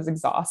everybody was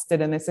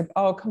exhausted. And they said,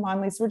 oh, come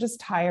on, Lisa, we're just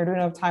tired. We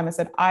don't have time. I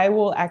said, I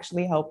will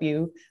actually help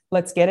you.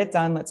 Let's get it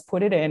done. Let's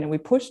put it in. And we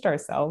pushed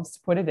ourselves to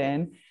put it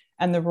in.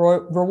 And the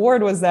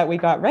reward was that we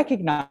got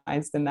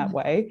recognized in that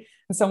way.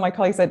 And so my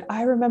colleague said,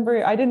 I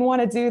remember I didn't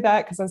want to do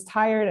that because I was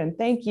tired. And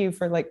thank you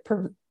for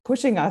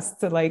pushing us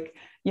to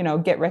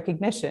get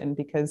recognition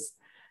because,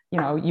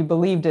 you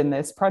believed in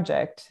this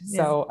project.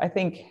 Yeah. So I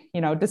think,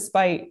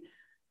 despite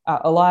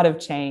a lot of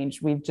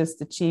change, we've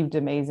just achieved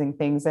amazing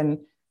things. And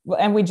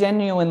we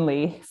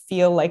genuinely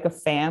feel like a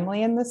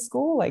family in the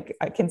school. Like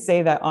I can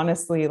say that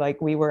honestly, like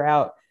we were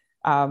out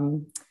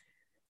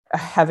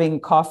having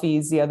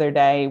coffees the other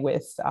day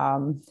with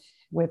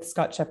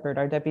Scott Shepard,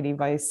 our deputy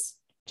vice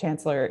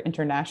Chancellor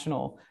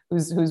International,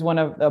 who's one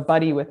of a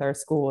buddy with our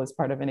school as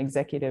part of an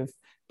executive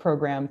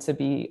program to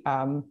be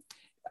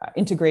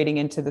integrating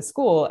into the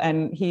school.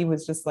 And he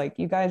was just like,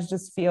 you guys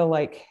just feel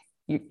like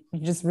you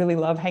just really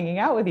love hanging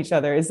out with each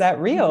other. Is that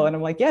real? And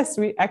I'm like, yes,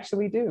 we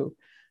actually do.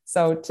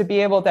 So to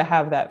be able to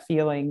have that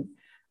feeling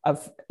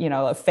of,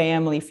 a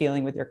family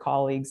feeling with your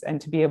colleagues,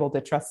 and to be able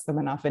to trust them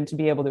enough and to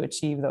be able to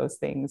achieve those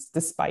things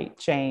despite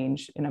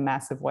change in a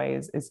massive way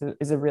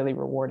is a really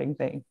rewarding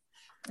thing.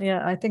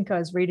 Yeah, I think I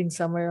was reading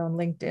somewhere on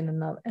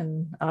LinkedIn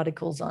and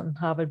articles on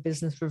Harvard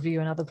Business Review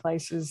and other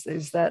places,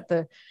 is that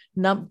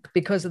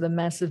because of the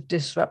massive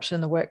disruption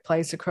in the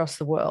workplace across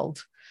the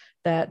world,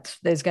 that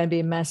there's going to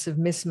be a massive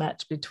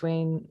mismatch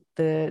between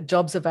the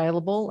jobs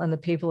available and the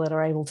people that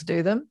are able to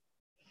do them.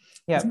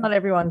 Yep. Not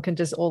everyone can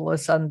just all of a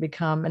sudden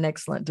become an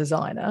excellent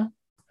designer.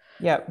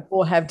 Yep.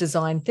 Or have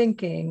design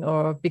thinking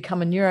or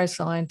become a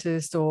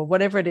neuroscientist or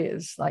whatever it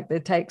is. Like, they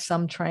take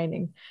some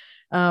training.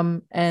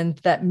 And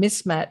that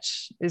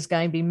mismatch is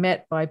going to be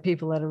met by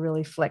people that are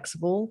really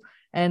flexible.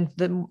 And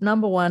the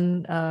number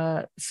one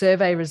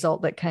survey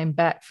result that came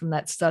back from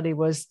that study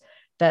was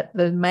that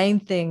the main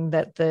thing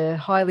that the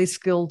highly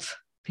skilled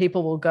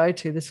people will go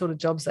to, the sort of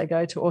jobs they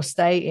go to or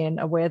stay in,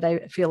 are where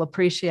they feel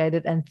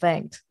appreciated and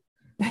thanked.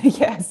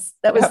 Yes.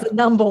 That was the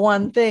number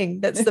one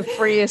thing. That's the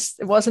freest.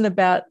 It wasn't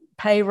about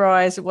pay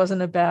rise. It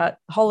wasn't about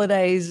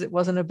holidays. It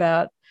wasn't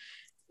about,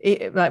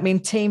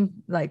 team,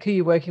 like who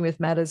you're working with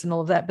matters and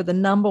all of that. But the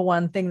number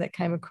one thing that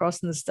came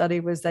across in the study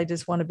was they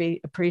just want to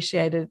be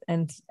appreciated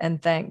and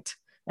thanked.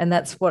 And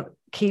that's what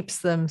keeps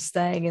them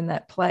staying in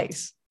that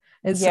place.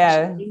 It's such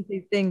an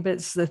easy thing, but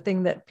it's the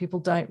thing that people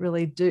don't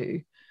really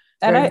do.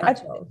 And I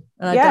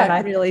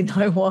don't really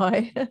know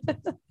why.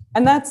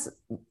 And that's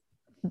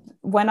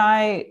when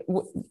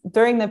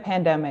during the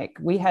pandemic,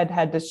 we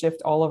had to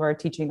shift all of our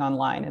teaching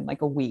online in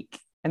like a week.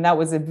 And that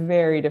was a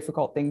very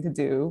difficult thing to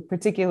do,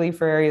 particularly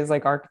for areas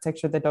like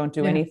architecture that don't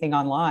do anything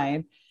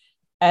online.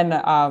 And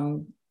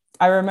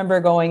I remember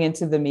going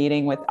into the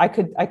meeting with, I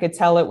could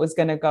tell it was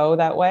going to go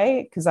that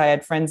way because I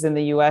had friends in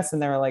the US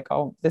and they were like,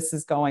 oh, this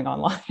is going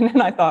online.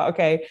 And I thought,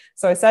 okay.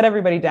 So I sat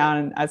everybody down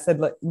and I said,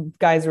 look,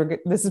 guys,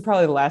 this is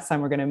probably the last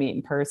time we're going to meet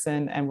in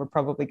person. And we're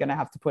probably going to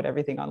have to put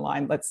everything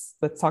online. Let's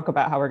talk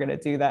about how we're going to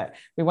do that.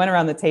 We went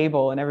around the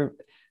table and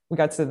we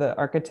got to the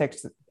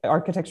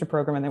architecture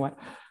program and they went,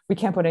 we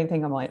can't put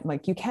anything online. I'm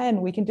like,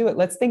 we can do it.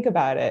 Let's think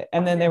about it.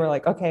 And then they were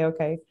like,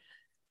 okay.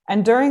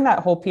 And during that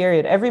whole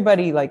period,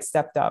 everybody like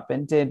stepped up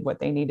and did what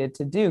they needed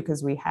to do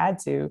because we had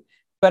to.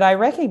 But I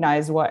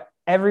recognized what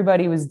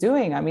everybody was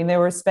doing. I mean, they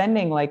were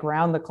spending like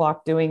round the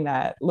clock doing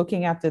that,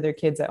 looking after their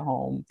kids at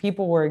home.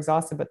 People were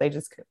exhausted, but they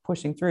just kept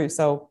pushing through.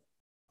 So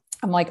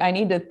I'm like, I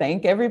need to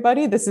thank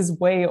everybody. This is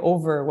way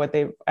over what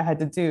they had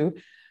to do.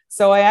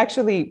 So I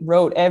actually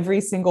wrote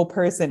every single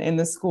person in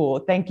the school,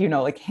 thank you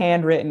note, like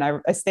handwritten.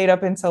 I stayed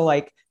up until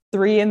like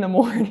 3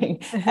 a.m.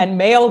 and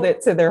mailed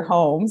it to their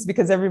homes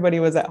because everybody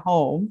was at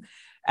home.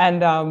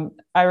 And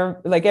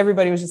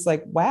everybody was just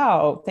like,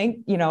 wow,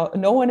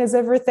 no one has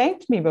ever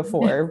thanked me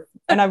before.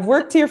 And I've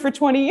worked here for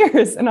 20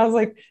 years. And I was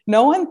like,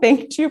 no one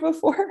thanked you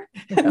before?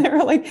 And they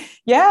were like,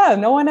 yeah,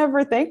 no one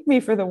ever thanked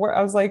me for the work.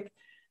 I was like,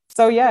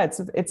 so yeah,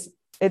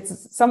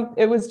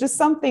 it was just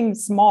something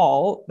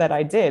small that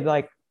I did,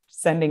 like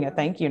sending a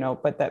thank you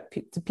note, but that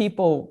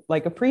people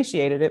like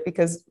appreciated it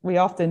because we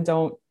often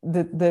don't,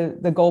 the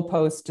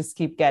goalposts just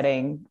keep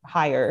getting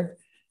higher.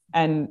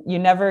 And you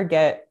never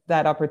get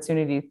that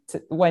opportunity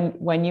to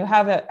when you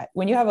have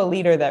a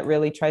leader that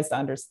really tries to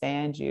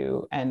understand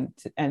you and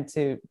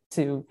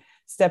to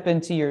step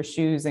into your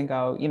shoes and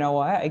go, you know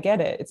what, I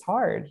get it. It's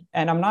hard.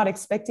 And I'm not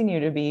expecting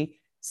you to be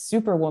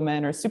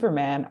Superwoman or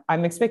Superman.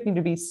 I'm expecting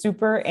to be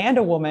super and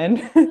a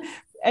woman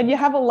and you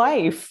have a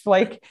life,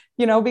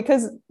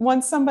 because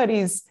once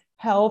somebody's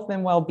health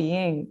and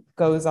well-being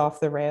goes off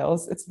the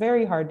rails, it's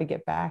very hard to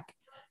get back.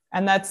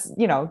 And that's,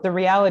 the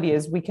reality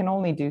is we can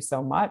only do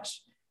so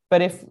much.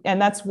 But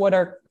that's what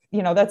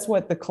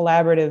the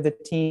collaborative, the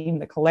team,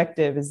 the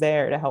collective is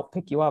there to help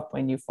pick you up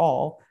when you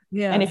fall.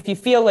 Yeah. And if you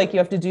feel like you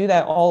have to do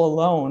that all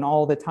alone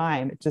all the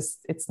time,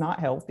 it's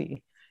not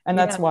healthy. And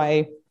that's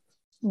why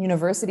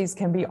universities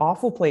can be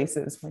awful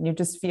places when you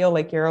just feel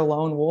like you're a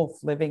lone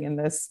wolf living in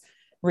this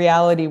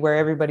reality where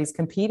everybody's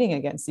competing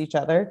against each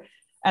other.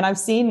 And I've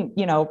seen,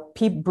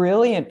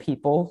 brilliant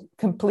people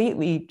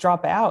completely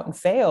drop out and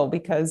fail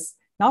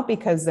not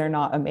because they're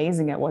not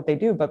amazing at what they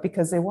do, but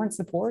because they weren't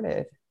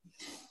supported.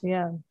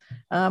 Yeah.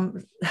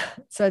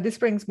 So this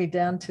brings me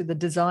down to the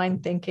design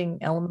thinking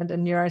element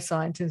and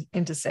neuroscience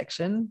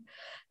intersection,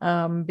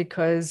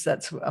 because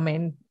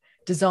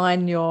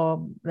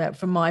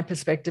from my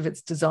perspective,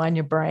 it's design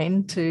your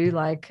brain too,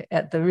 like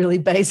at the really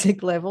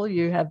basic level,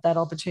 you have that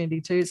opportunity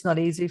too. It's not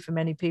easy for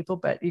many people,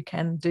 but you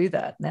can do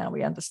that now.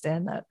 We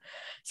understand that.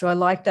 So I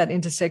like that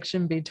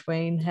intersection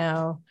between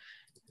how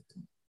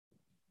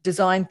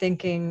design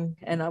thinking,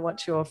 and I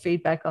want your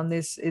feedback on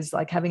this, is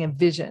like having a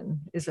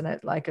vision, isn't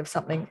it? Like of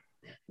something,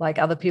 like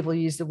other people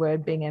use the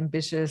word being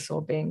ambitious or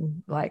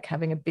being like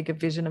having a bigger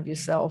vision of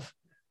yourself.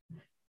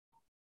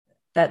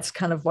 that's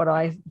kind of what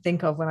I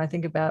think of when I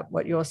think about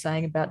what you're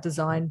saying about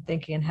design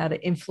thinking and how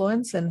to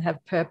influence and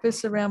have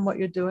purpose around what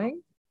you're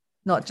doing,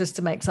 not just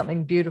to make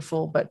something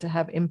beautiful, but to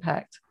have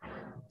impact.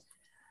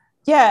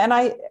 Yeah,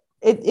 and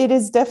it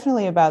is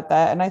definitely about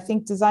that. And I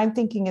think design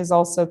thinking is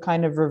also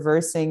kind of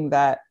reversing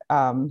that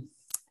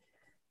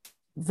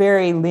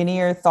very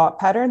linear thought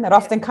pattern that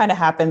often kind of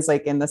happens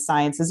like in the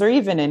sciences or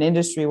even in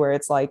industry, where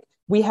it's like,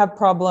 we have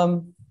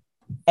problem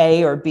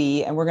A or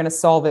B, and we're going to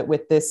solve it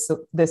with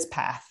this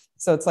path.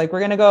 So it's like, we're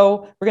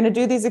going to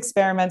do these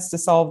experiments to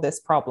solve this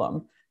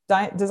problem.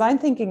 Design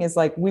thinking is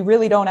like, we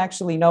really don't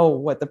actually know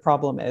what the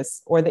problem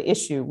is or the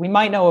issue. We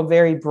might know a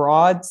very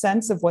broad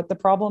sense of what the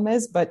problem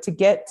is, but to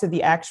get to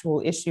the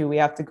actual issue, we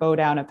have to go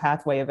down a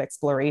pathway of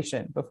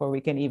exploration before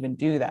we can even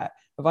do that,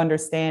 of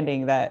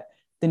understanding that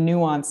the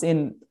nuance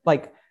in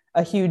like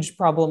a huge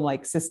problem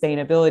like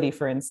sustainability,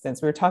 for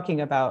instance. We were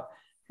talking about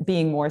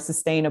being more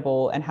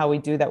sustainable and how we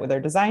do that with our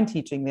design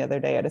teaching the other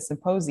day at a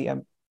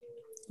symposium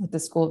with the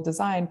School of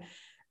Design.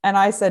 And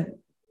I said,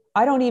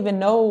 I don't even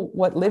know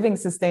what living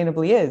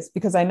sustainably is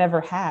because I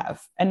never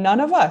have. And none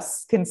of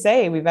us can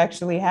say we've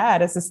actually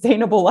had a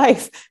sustainable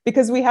life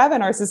because we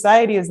haven't. Our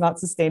society is not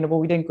sustainable.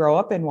 We didn't grow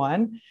up in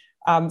one.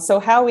 So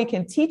how we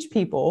can teach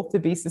people to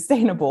be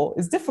sustainable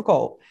is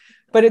difficult,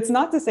 but it's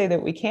not to say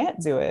that we can't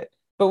do it.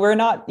 But we're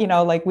not,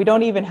 like we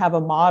don't even have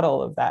a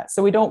model of that.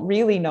 So we don't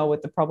really know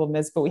what the problem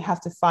is, but we have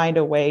to find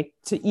a way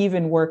to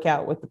even work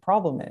out what the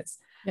problem is.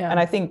 Yeah. And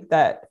I think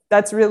that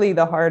that's really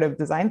the heart of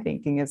design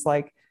thinking, is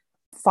like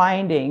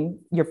finding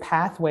your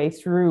pathway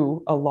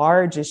through a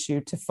large issue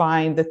to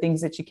find the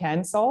things that you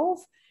can solve,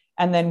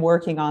 and then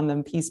working on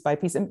them piece by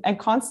piece and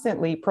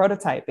constantly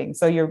prototyping.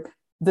 So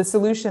the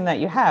solution that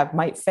you have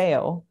might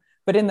fail,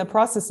 but in the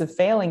process of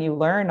failing, you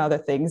learn other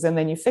things and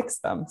then you fix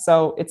them.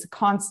 So it's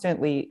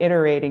constantly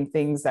iterating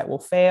things that will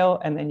fail.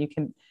 And then you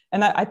can,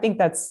 and I think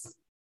that's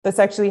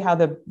actually how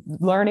the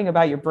learning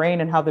about your brain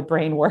and how the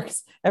brain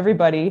works.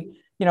 Everybody,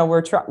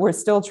 we're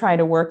still trying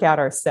to work out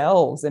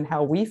ourselves and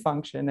how we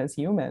function as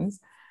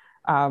humans.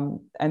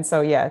 And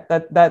so, yeah,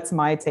 that's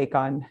my take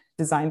on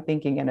design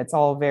thinking. And it's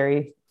all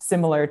very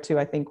similar to,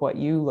 I think, what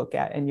you look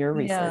at in your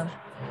research.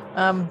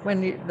 Yeah.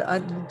 When you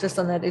just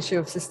on that issue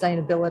of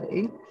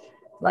sustainability,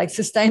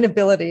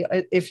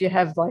 if you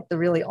have like the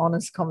really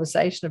honest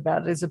conversation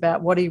about it, is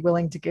about what are you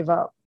willing to give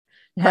up?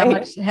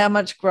 How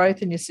much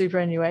growth in your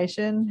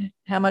superannuation,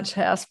 how much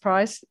house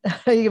price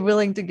are you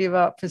willing to give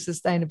up for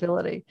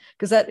sustainability?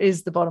 Because that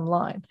is the bottom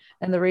line.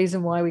 And the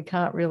reason why we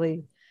can't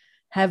really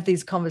have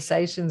these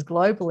conversations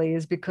globally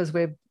is because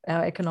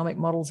our economic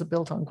models are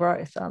built on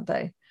growth, aren't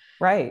they?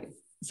 Right.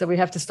 So we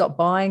have to stop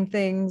buying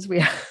things.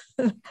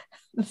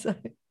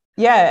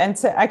 Yeah, and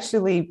to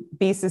actually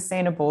be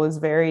sustainable is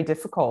very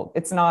difficult.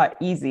 It's not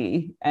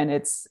easy, and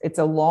it's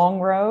a long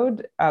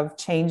road of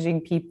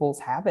changing people's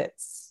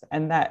habits.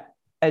 And that,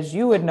 as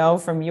you would know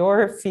from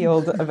your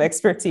field of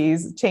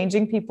expertise,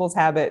 changing people's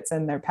habits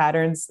and their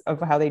patterns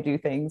of how they do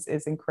things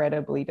is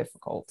incredibly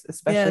difficult,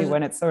 especially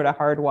when it's sort of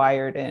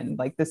hardwired in,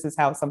 like, this is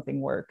how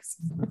something works.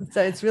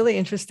 So it's really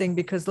interesting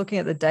because looking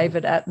at the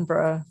David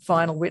Attenborough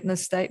Final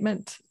Witness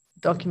Statement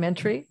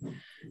documentary,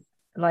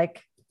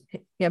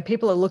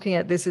 people are looking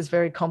at this as a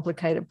very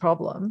complicated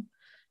problem.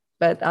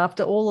 But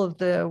after all of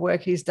the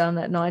work he's done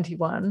at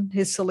 91,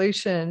 his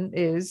solution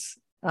is,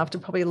 after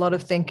probably a lot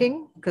of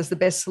thinking, because the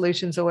best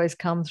solutions always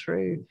come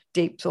through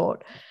deep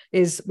thought,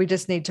 is we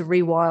just need to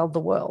rewild the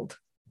world.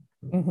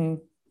 Mm-hmm.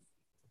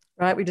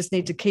 Right? We just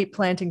need to keep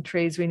planting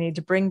trees. We need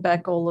to bring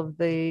back all of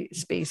the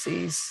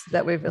species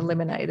that we've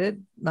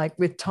eliminated, like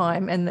with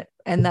time, and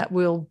that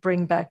will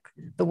bring back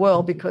the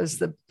world, because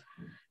the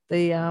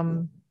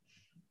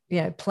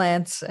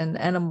plants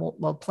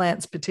and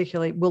plants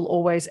particularly will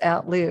always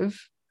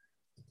outlive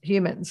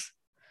humans.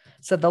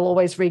 So they'll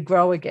always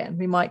regrow again.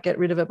 We might get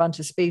rid of a bunch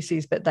of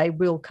species, but they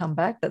will come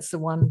back. That's the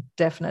one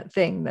definite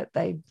thing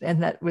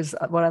and that was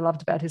what I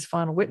loved about his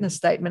Final Witness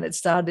Statement. It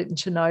started in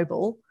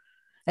Chernobyl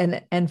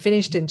and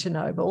finished in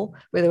Chernobyl,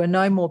 where there were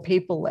no more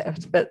people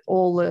left, but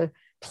all the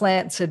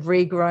plants had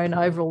regrown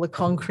over all the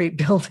concrete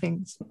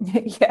buildings.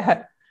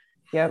 Yeah.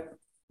 Yep.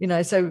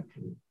 So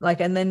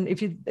and then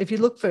if you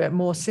look for a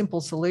more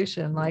simple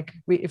solution,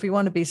 if we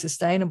want to be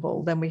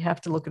sustainable, then we have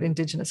to look at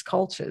indigenous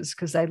cultures,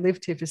 because they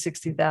lived here for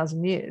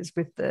 60,000 years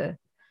with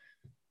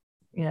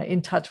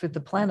in touch with the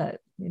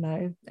planet,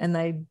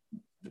 and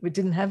we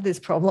didn't have this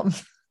problem.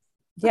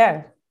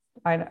 Yeah.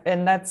 I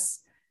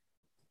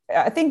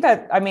think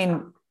that,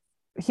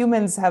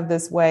 humans have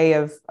this way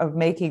of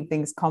making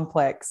things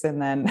complex, and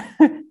then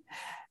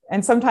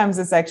and sometimes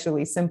it's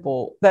actually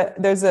simple.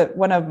 There's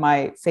one of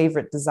my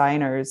favorite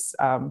designers,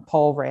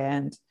 Paul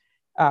Rand,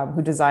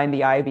 who designed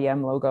the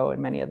IBM logo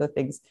and many other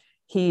things.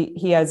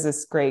 He has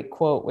this great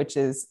quote, which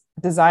is,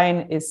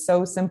 design is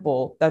so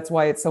simple, that's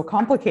why it's so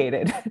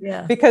complicated.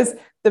 Yeah. Because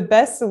the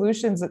best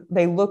solutions,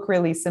 they look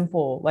really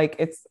simple. Like,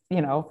 it's,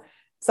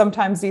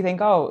 sometimes you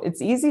think, oh,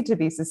 it's easy to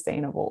be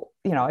sustainable.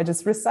 I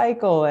just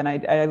recycle, and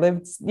I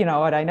lived, and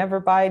I never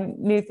buy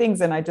new things,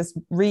 and I just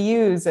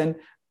reuse.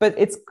 but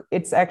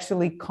it's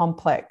actually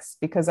complex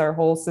because our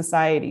whole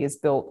society is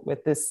built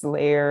with this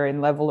layer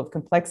and level of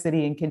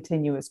complexity and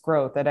continuous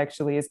growth that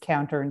actually is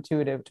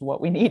counterintuitive to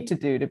what we need to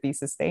do to be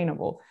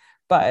sustainable.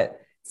 But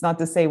it's not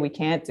to say we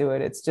can't do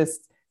it. It's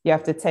just you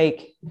have to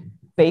take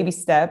baby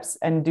steps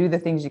and do the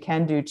things you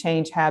can do,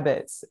 change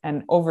habits,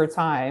 and over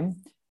time,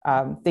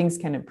 things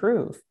can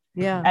improve.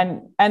 Yeah.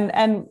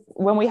 And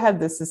when we had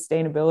the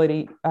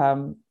sustainability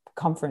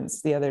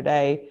conference the other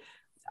day,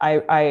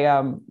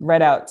 I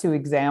read out 2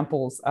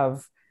 examples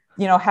of,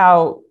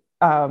 how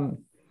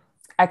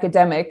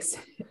academics,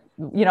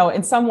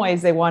 in some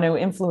ways they want to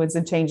influence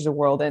and change the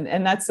world.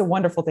 And that's the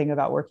wonderful thing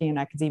about working in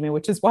academia,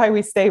 which is why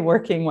we stay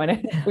working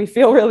when we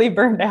feel really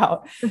burned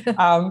out,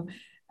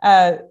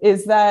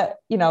 is that,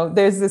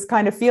 there's this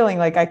kind of feeling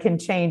like I can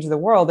change the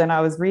world. And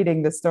I was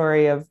reading the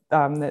story of the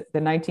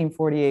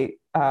 1948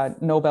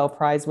 Nobel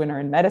Prize winner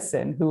in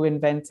medicine who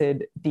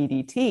invented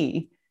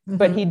DDT.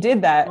 But he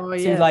did that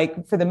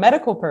for the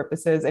medical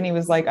purposes. And he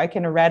was like, I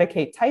can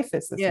eradicate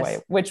typhus this way,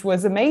 which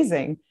was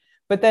amazing.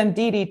 But then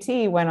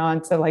DDT went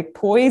on to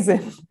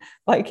poison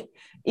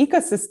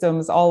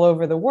ecosystems all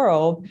over the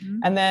world.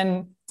 And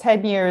then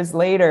 10 years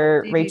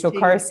later, DDT, Rachel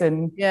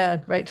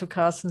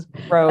Carson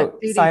wrote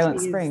Silent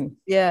Spring.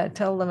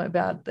 Tell them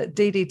about that.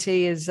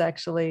 DDT is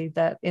actually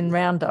that in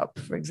Roundup,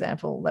 for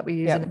example, that we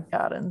use in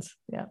gardens.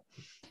 Yeah.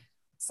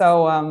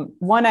 So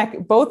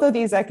both of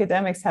these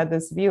academics had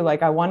this view,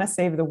 I want to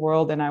save the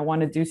world and I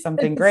want to do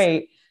something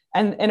great.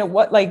 And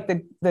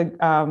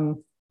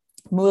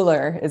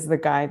Mueller is the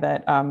guy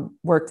that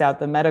worked out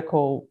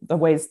the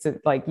ways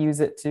to use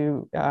it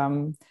to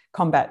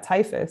combat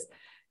typhus.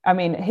 I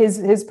mean,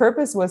 his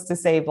purpose was to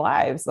save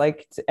lives,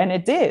 and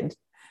it did,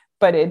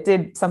 but it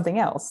did something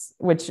else,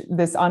 which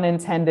this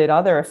unintended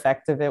other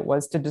effect of it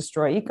was to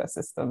destroy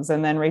ecosystems.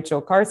 And then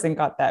Rachel Carson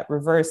got that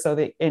reversed. So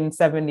that in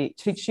 70,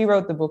 she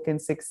wrote the book in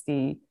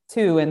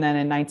 62. And then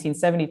in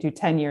 1972,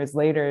 10 years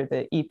later,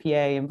 the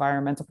EPA,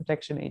 Environmental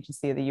Protection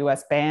Agency of the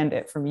US, banned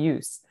it from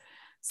use.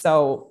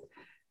 So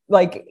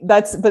but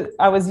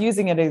I was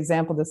using an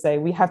example to say,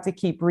 we have to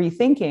keep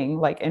rethinking,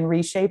 and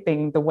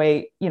reshaping the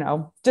way,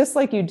 just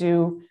like you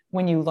do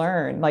when you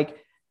learn,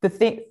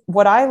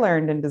 what I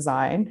learned in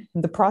design,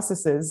 the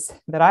processes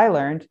that I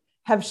learned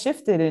have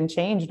shifted and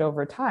changed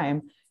over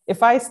time.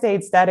 If I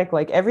stayed static,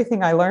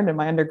 everything I learned in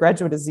my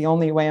undergraduate is the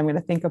only way I'm going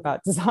to think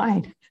about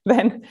design,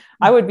 then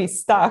I would be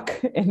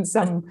stuck in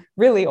some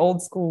really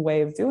old school way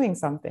of doing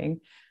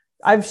something.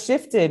 I've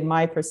shifted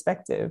my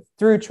perspective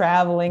through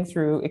traveling,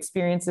 through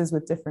experiences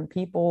with different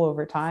people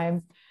over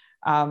time.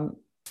 And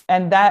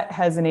that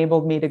has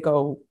enabled me to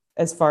go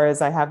as far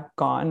as I have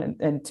gone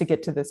and to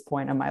get to this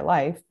point in my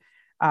life.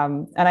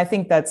 And I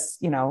think that's,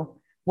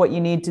 what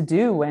you need to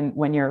do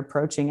when you're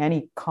approaching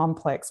any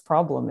complex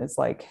problem is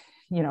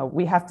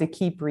we have to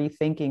keep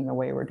rethinking the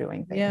way we're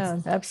doing things. Yeah,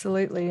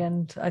 absolutely.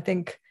 And I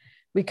think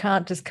we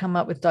can't just come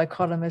up with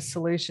dichotomous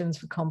solutions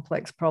for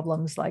complex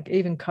problems.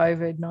 Even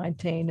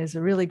COVID-19 is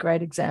a really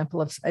great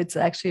example of, it's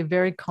actually a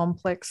very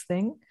complex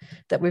thing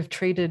that we've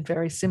treated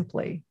very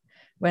simply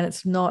when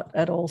it's not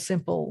at all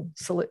simple.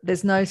 So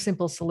there's no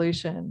simple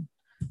solution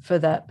for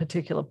that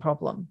particular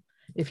problem.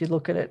 If you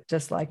look at it,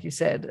 just like you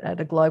said, at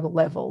a global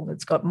level,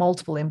 it's got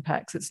multiple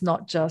impacts. It's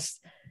not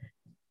just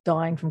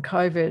dying from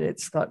COVID.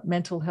 It's got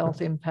mental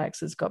health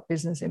impacts. It's got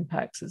business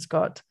impacts. It's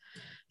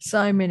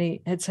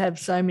had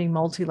so many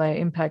multi-layer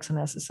impacts on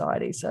our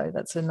society. So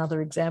that's another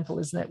example,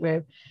 isn't it,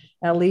 where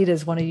our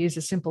leaders want to use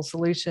a simple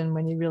solution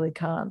when you really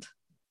can't.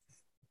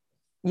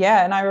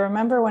 Yeah. And I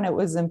remember when it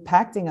was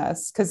impacting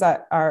us, because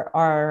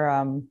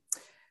the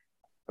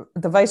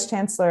vice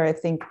chancellor, I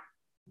think,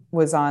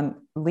 was on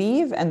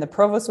leave and the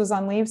provost was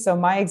on leave. So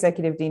my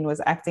executive dean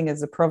was acting as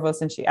the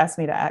provost and she asked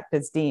me to act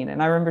as dean.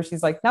 And I remember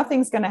she's like,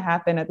 nothing's going to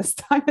happen at this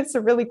time. It's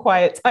a really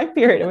quiet time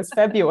period. It was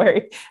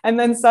February. And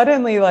then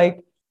suddenly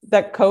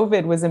that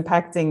COVID was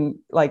impacting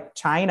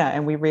China,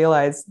 and we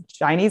realized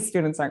Chinese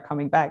students aren't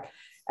coming back.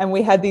 And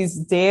we had these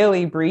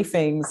daily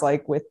briefings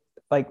with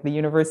the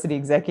university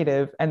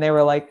executive, and they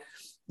were like,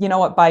 you know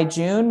what, by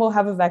June we'll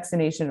have a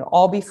vaccination, it'll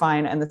all be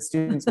fine, and the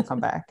students will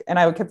come back. And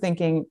I kept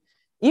thinking,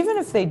 even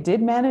if they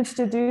did manage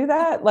to do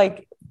that,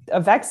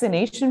 a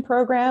vaccination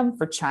program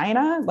for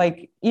China,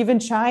 even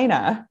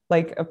China,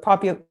 a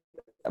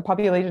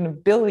population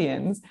of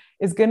billions,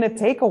 is going to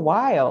take a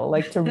while,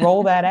 to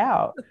roll that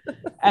out.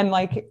 And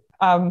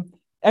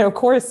and of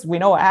course we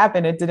know what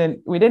happened.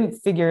 We didn't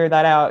figure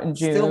that out in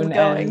June,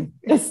 and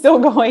it's still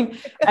going.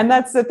 And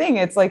that's the thing.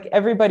 It's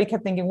everybody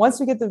kept thinking, once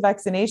we get the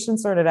vaccination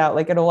sorted out,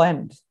 it'll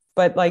end.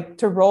 But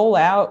to roll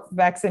out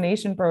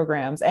vaccination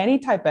programs, any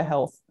type of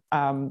health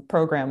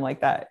program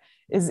like that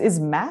is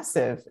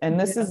massive. And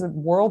this is a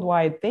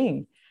worldwide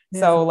thing.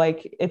 Yeah. So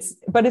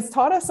it's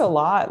taught us a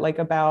lot,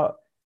 about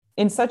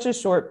in such a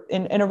short,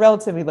 in a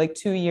relatively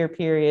 2-year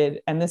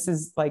period. And this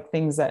is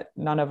things that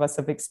none of us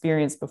have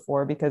experienced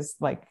before, because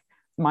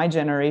my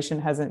generation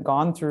hasn't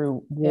gone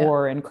through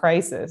war and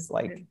crisis,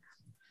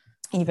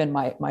 even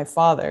my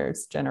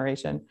father's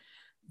generation,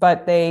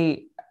 but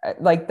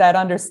like that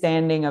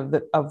understanding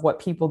of what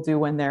people do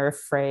when they're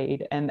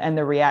afraid, and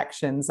the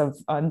reactions of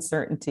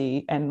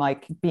uncertainty, and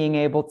like being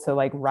able to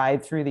like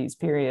ride through these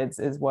periods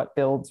is what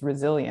builds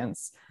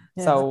resilience.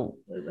 Yes, so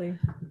absolutely.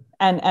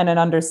 And an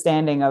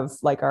understanding of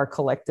like our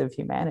collective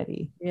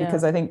humanity,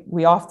 because I think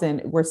we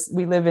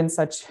live in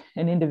such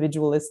an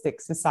individualistic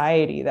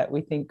society that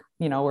we think,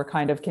 we're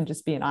kind of can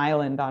just be an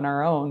island on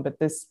our own, but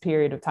this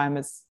period of time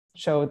has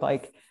showed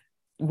like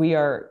we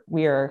are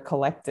a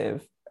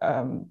collective,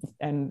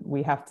 and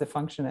we have to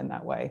function in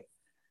that way.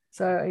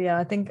 So yeah,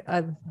 I think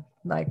I'd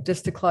like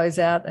just to close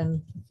out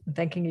and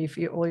thanking you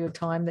for all your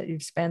time that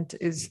you've spent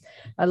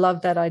I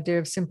love that idea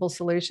of simple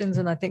solutions.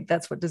 And I think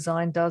that's what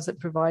design does. It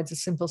provides a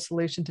simple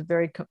solution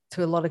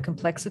to a lot of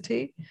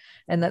complexity.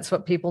 And that's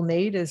what people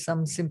need, is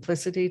some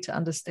simplicity to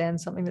understand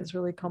something that's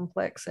really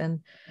complex. And,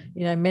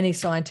 many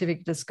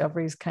scientific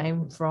discoveries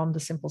came from the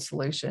simple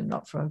solution,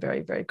 not from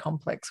very, very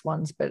complex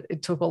ones, but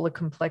it took all the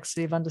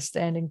complexity of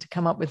understanding to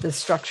come up with the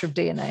structure of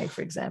DNA,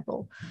 for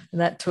example. And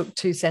that took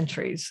 2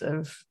 centuries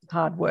of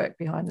hard work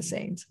behind the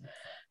scenes.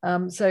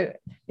 So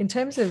in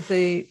terms of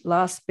the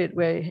last bit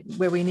where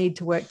we need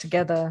to work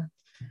together,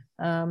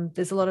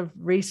 there's a lot of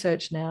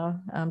research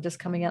now just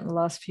coming out in the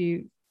last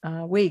few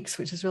weeks,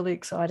 which is really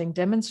exciting,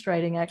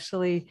 demonstrating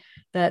actually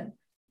that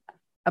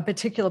a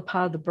particular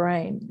part of the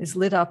brain is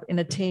lit up in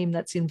a team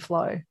that's in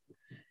flow.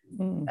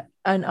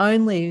 And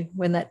only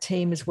when that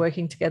team is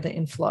working together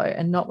in flow,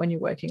 and not when you're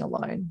working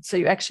alone. So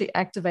you actually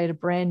activate a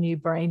brand new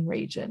brain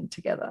region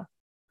together.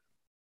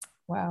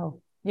 Wow.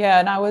 Yeah.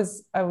 And I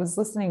was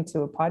listening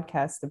to a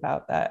podcast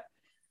about that.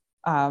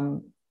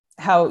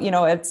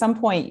 How, at some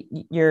point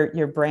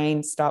your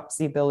brain stops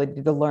the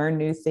ability to learn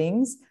new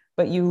things,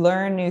 but you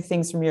learn new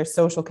things from your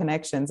social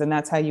connections, and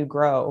that's how you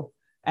grow.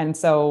 And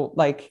so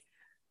like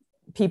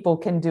people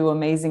can do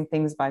amazing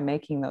things by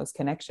making those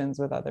connections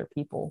with other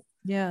people.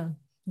 Yeah.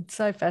 It's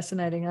so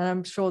fascinating. And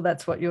I'm sure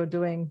that's what you're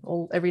doing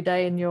every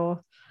day in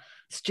your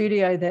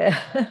studio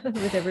there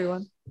with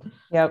everyone.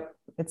 Yep.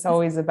 It's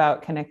always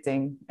about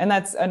connecting. And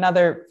that's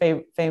another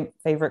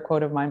favorite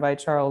quote of mine by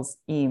Charles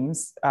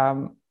Eames,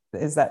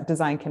 is that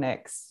design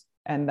connects.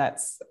 And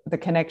that's the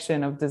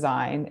connection of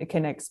design. It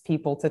connects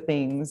people to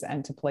things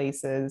and to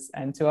places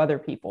and to other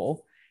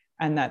people.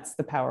 And that's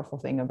the powerful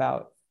thing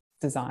about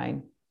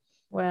design.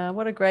 Wow,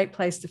 what a great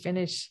place to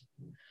finish.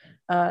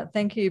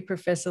 Thank you,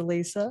 Professor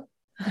Lisa.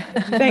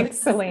 Thanks,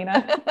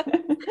 Selena.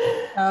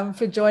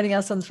 For joining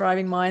us on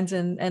Thriving Minds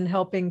and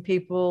helping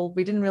people.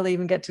 We didn't really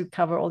even get to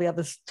cover all the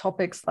other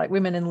topics like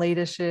women in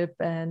leadership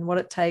and what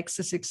it takes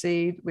to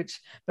succeed,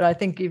 but I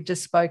think you've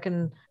just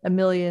spoken a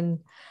million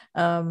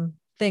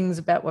things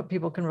about what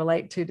people can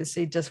relate to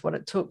see just what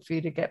it took for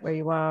you to get where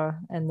you are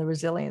and the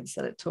resilience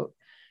that it took.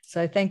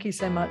 So thank you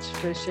so much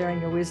for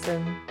sharing your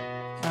wisdom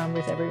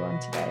with everyone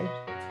today.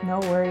 No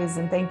worries.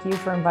 And thank you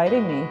for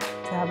inviting me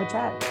to have a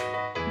chat.